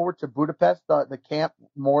looking forward to Budapest, the camp,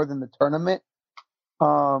 more than the tournament.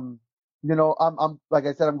 I'm like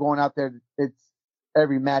I said, I'm going out there. It's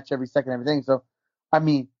every match, every second, everything. So, I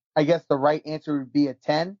guess the right answer would be a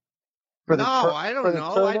 10. I don't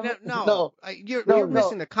know. You're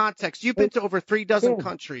missing the context. You've been to over 36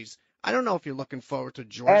 countries. I don't know if you're looking forward to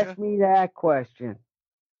Georgia. Ask me that question.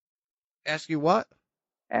 Ask you what?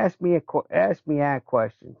 Ask me that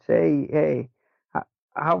question. Say, hey,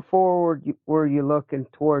 how forward were you looking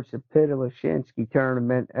towards the Tbilisi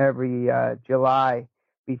tournament every July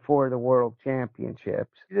before the World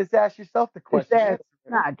Championships? You just ask yourself the question.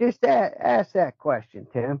 Just ask that question,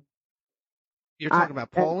 Tim. You're talking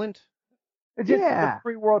about Poland? The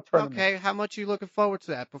pre-World tournament. Okay, how much are you looking forward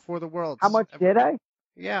to that before the Worlds? How much did I?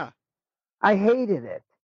 Yeah. I hated it.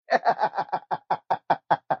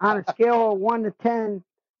 On a scale of 1 to 10,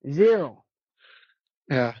 0.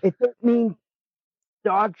 Yeah. It didn't mean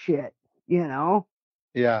dog shit, Yeah.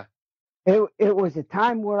 It was a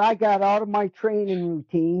time where I got out of my training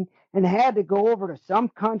routine and had to go over to some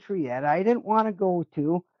country that I didn't want to go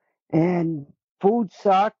to, and food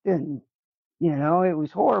sucked, and it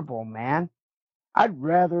was horrible, man. I'd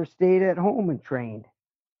rather stayed at home and trained.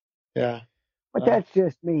 Yeah. But that's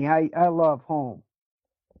just me. I love home.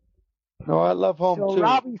 No, I love home so too.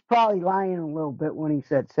 Robby's probably lying a little bit when he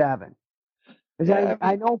said 7. Because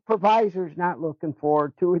I know Provisor's not looking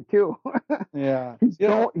forward to it too. Yeah. He's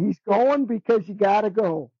going because you got to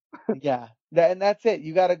go. Yeah. And that's it.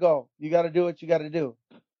 You got to go. You got to do what you got to do.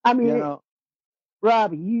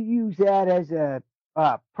 Robby, you use that as a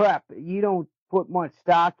prep. You don't put much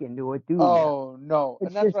stock into it, do you? Oh, no. It's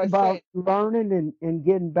and that's just what about I say. Learning and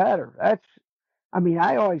getting better. I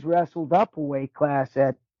always wrestled up a weight class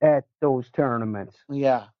at those tournaments.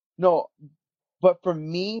 Yeah. No, but for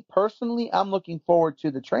me personally, I'm looking forward to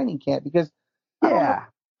the training camp because I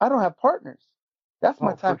don't have partners. That's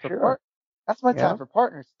my time for sure. That's my time for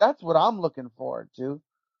partners. That's what I'm looking forward to.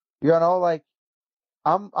 I'm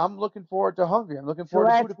looking forward to Hungary. I'm looking forward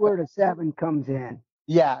to Budapest. That's where the 7 comes in.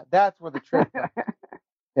 Yeah, that's where the trick comes.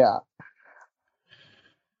 Yeah.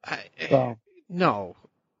 No.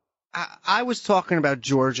 I was talking about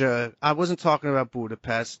Georgia. I wasn't talking about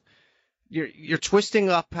Budapest. You're twisting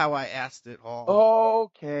up how I asked it all.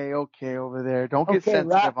 Okay, over there. Don't get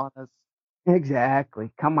sensitive on us. Exactly.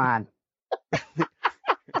 Come on.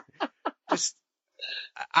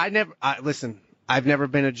 Listen, I've never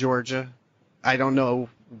been to Georgia. I don't know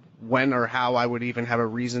when or how I would even have a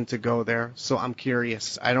reason to go there, so I'm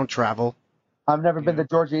curious. I don't travel. I've never been to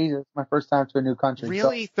Georgia either. It's my first time to a new country.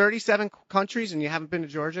 Really? 37 countries and you haven't been to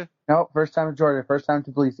Georgia? No, first time to Georgia. First time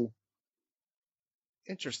to Tbilisi.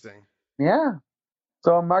 Interesting. Yeah.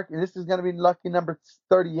 So, Mark, this is going to be lucky number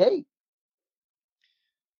 38.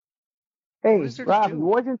 Hey, Robbie,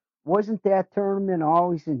 wasn't that tournament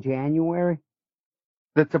always in January?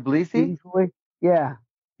 The Tbilisi? Usually? Yeah.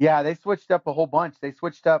 Yeah, they switched up a whole bunch. They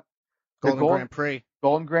switched up the Grand Prix.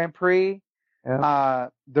 Golden Grand Prix. Yeah.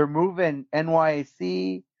 They're moving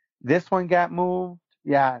NYAC. This one got moved.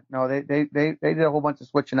 Yeah, no, they did a whole bunch of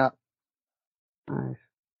switching up. Nice.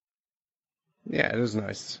 Yeah, it is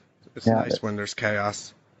nice. It's nice when there's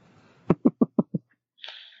chaos.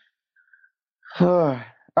 All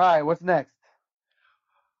right, what's next?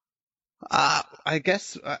 I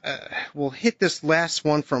guess we'll hit this last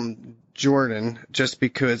one from Jordan just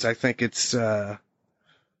because I think it's. I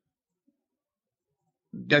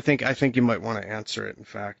think you might want to answer it. In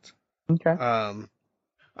fact. Okay. All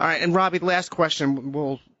right, and Robbie, the last question.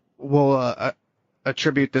 We'll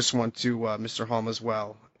attribute this one to Mr. Holm as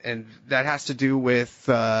well, and that has to do with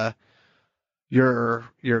your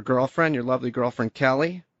girlfriend, your lovely girlfriend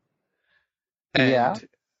Kelly. And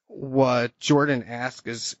what Jordan asked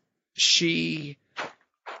is, she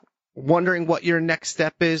wondering what your next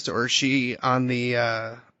step is, or is she on the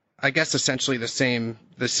I guess essentially the same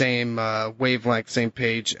wavelength, same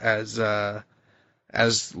page as coaches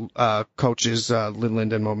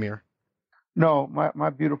Linland and Momir? No, my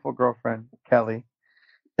beautiful girlfriend Kelly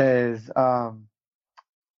is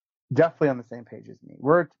definitely on the same page as me.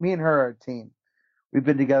 Me and her are a team. We've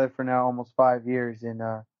been together for now almost 5 years, and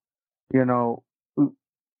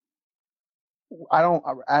I don't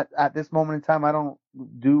at this moment in time I don't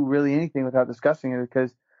do really anything without discussing it,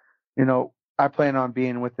 because I plan on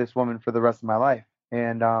being with this woman for the rest of my life,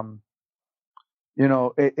 and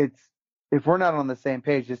it's if we're not on the same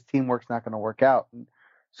page, this teamwork's not going to work out. And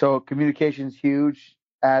so communication's huge,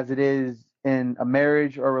 as it is in a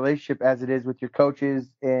marriage or a relationship, as it is with your coaches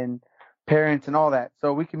and parents and all that.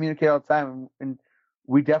 So we communicate all the time, and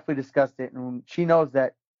we definitely discussed it, and she knows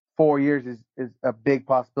that 4 years is a big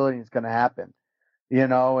possibility. It's going to happen,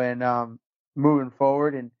 and moving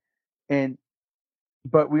forward,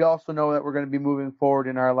 but we also know that we're going to be moving forward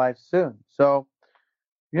in our life soon. So,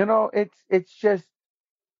 it's just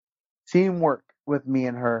teamwork with me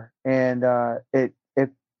and her, and it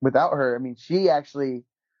without her, I mean, she actually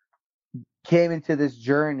came into this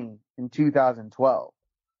journey in 2012,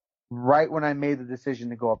 right when I made the decision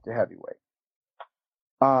to go up to heavyweight.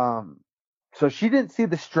 So she didn't see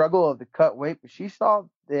the struggle of the cut weight, but she saw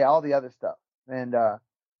all the other stuff, and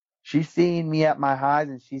she's seen me at my highs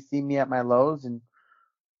and she's seen me at my lows, and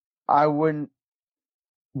I wouldn't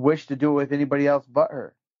wish to do it with anybody else but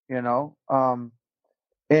her, and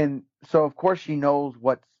so of course she knows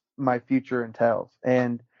what my future entails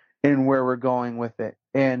and where we're going with it,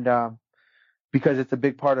 and because it's a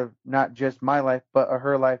big part of not just my life but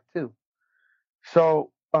her life too.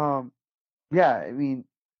 So yeah, I mean,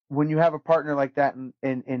 when you have a partner like that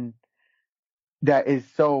and that is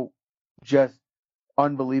so just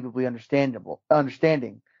unbelievably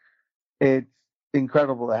understanding, it's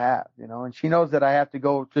incredible to have, and she knows that I have to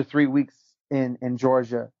go to 3 weeks in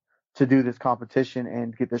Georgia to do this competition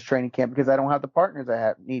and get this training camp, because I don't have the partners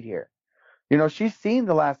I need here. She's seen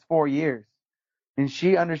the last 4 years, and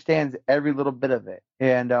she understands every little bit of it,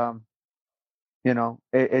 and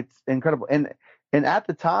it's incredible. And at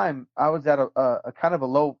the time, I was at a kind of a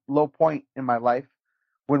low point in my life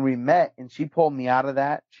when we met, and she pulled me out of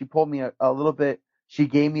that. She pulled me a little bit. She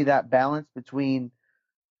gave me that balance between,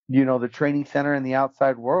 the training center and the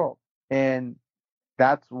outside world. And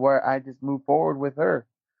that's where I just move forward with her,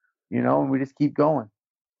 and we just keep going.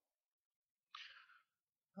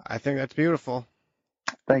 I think that's beautiful.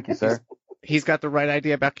 Thank you, sir. He's got the right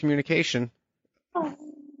idea about communication.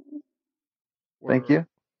 Thank you.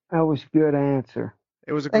 That was a good answer.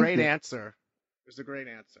 It was a great answer. It was a great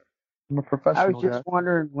answer. I'm a professional. I was just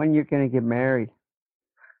wondering when you're going to get married.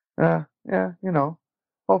 Yeah,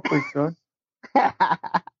 hopefully soon.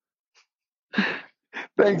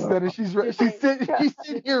 Thanks, Dennis. She's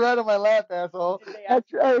sitting here right on my lap, asshole.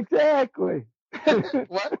 That's right, exactly.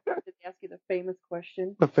 What? Did they ask you the famous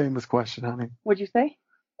question? The famous question, honey. What'd you say?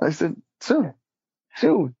 I said soon.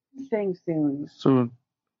 Soon. Saying soon. Soon.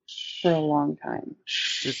 For a long time.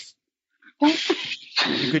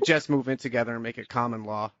 You could just move in together and make it common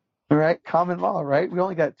law. All right, common law, right? We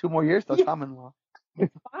only got 2 more years till common law.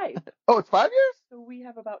 It's 5. Oh, it's 5 years? So we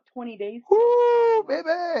have about 20 days. Woo, baby!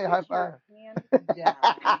 High five.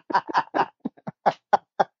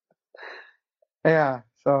 Yeah,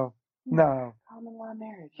 so, no. Common law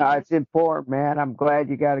marriage. No, it's important, man. I'm glad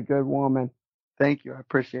you got a good woman. Thank you. I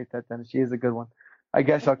appreciate that, Dennis. She is a good one. I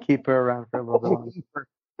guess I'll keep her around for a little bit longer.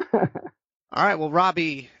 All right. Well,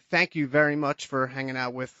 Robby, thank you very much for hanging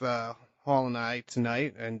out with Hall and I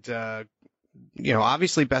tonight. And,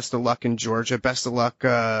 obviously best of luck in Georgia. Best of luck,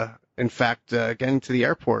 in fact, getting to the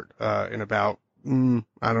airport in about,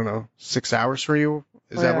 6 hours for you.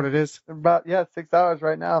 Is that what it is? About 6 hours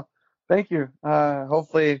right now. Thank you.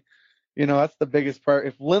 Hopefully, that's the biggest part.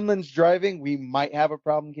 If Lindland's driving, we might have a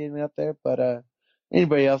problem getting up there, but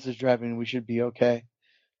anybody else is driving, we should be okay.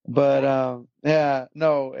 But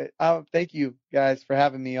thank you guys for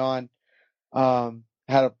having me on.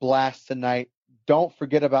 Had a blast tonight. Don't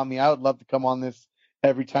forget about me. I would love to come on this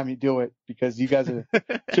every time you do it because you guys are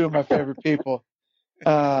two of my favorite people.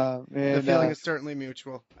 The feeling is certainly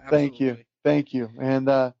mutual. Absolutely. Thank you. And,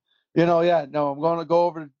 I'm going to go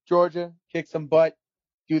over to Georgia, kick some butt,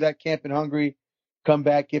 do that camp in Hungary, come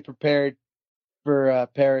back, get prepared for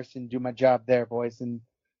Paris and do my job there, boys. And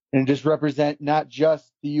just represent not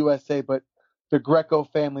just the USA, but the Greco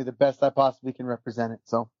family the best I possibly can represent it.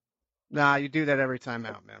 So. Nah, you do that every time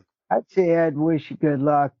out, man. I'd say I'd wish you good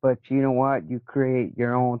luck, but you know what? You create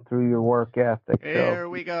your own through your work ethic. There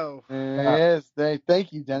we go. Yes,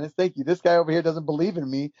 thank you, Dennis. Thank you. This guy over here doesn't believe in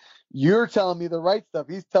me. You're telling me the right stuff.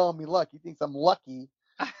 He's telling me luck. He thinks I'm lucky.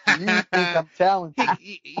 You think I'm talented.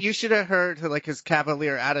 You should have heard his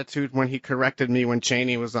cavalier attitude when he corrected me when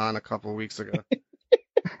Cheney was on a couple of weeks ago.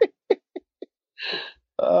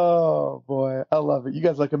 Oh, boy. I love it. You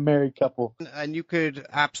guys like a married couple. And you could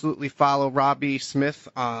absolutely follow Robby Smith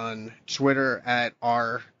on Twitter at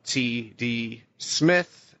RTD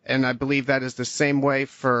Smith. And I believe that is the same way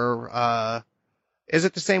for, is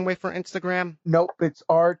it the same way for Instagram? Nope. It's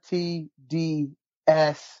RTDS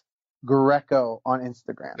Greco on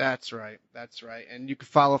Instagram. That's right. And you can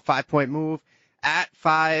follow 5 Point Move at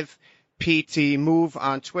 5PT Move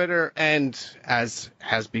on Twitter, and as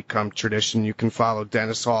has become tradition, you can follow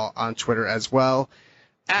Dennis Hall on Twitter as well,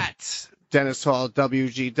 at Dennis Hall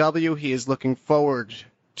WGW. He is looking forward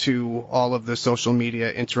to all of the social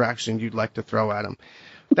media interaction you'd like to throw at him.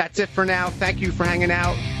 That's it for now. Thank you for hanging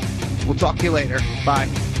out. We'll talk to you later. Bye.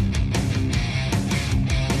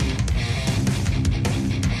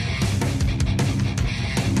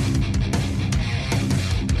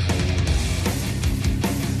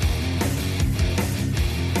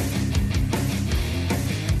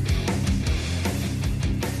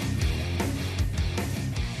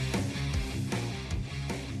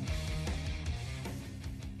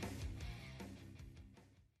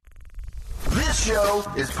 This show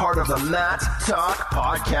is part of the Matt Talk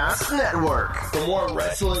Podcast Network. For more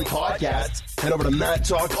wrestling podcasts, head over to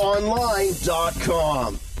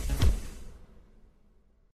MattTalkOnline.com.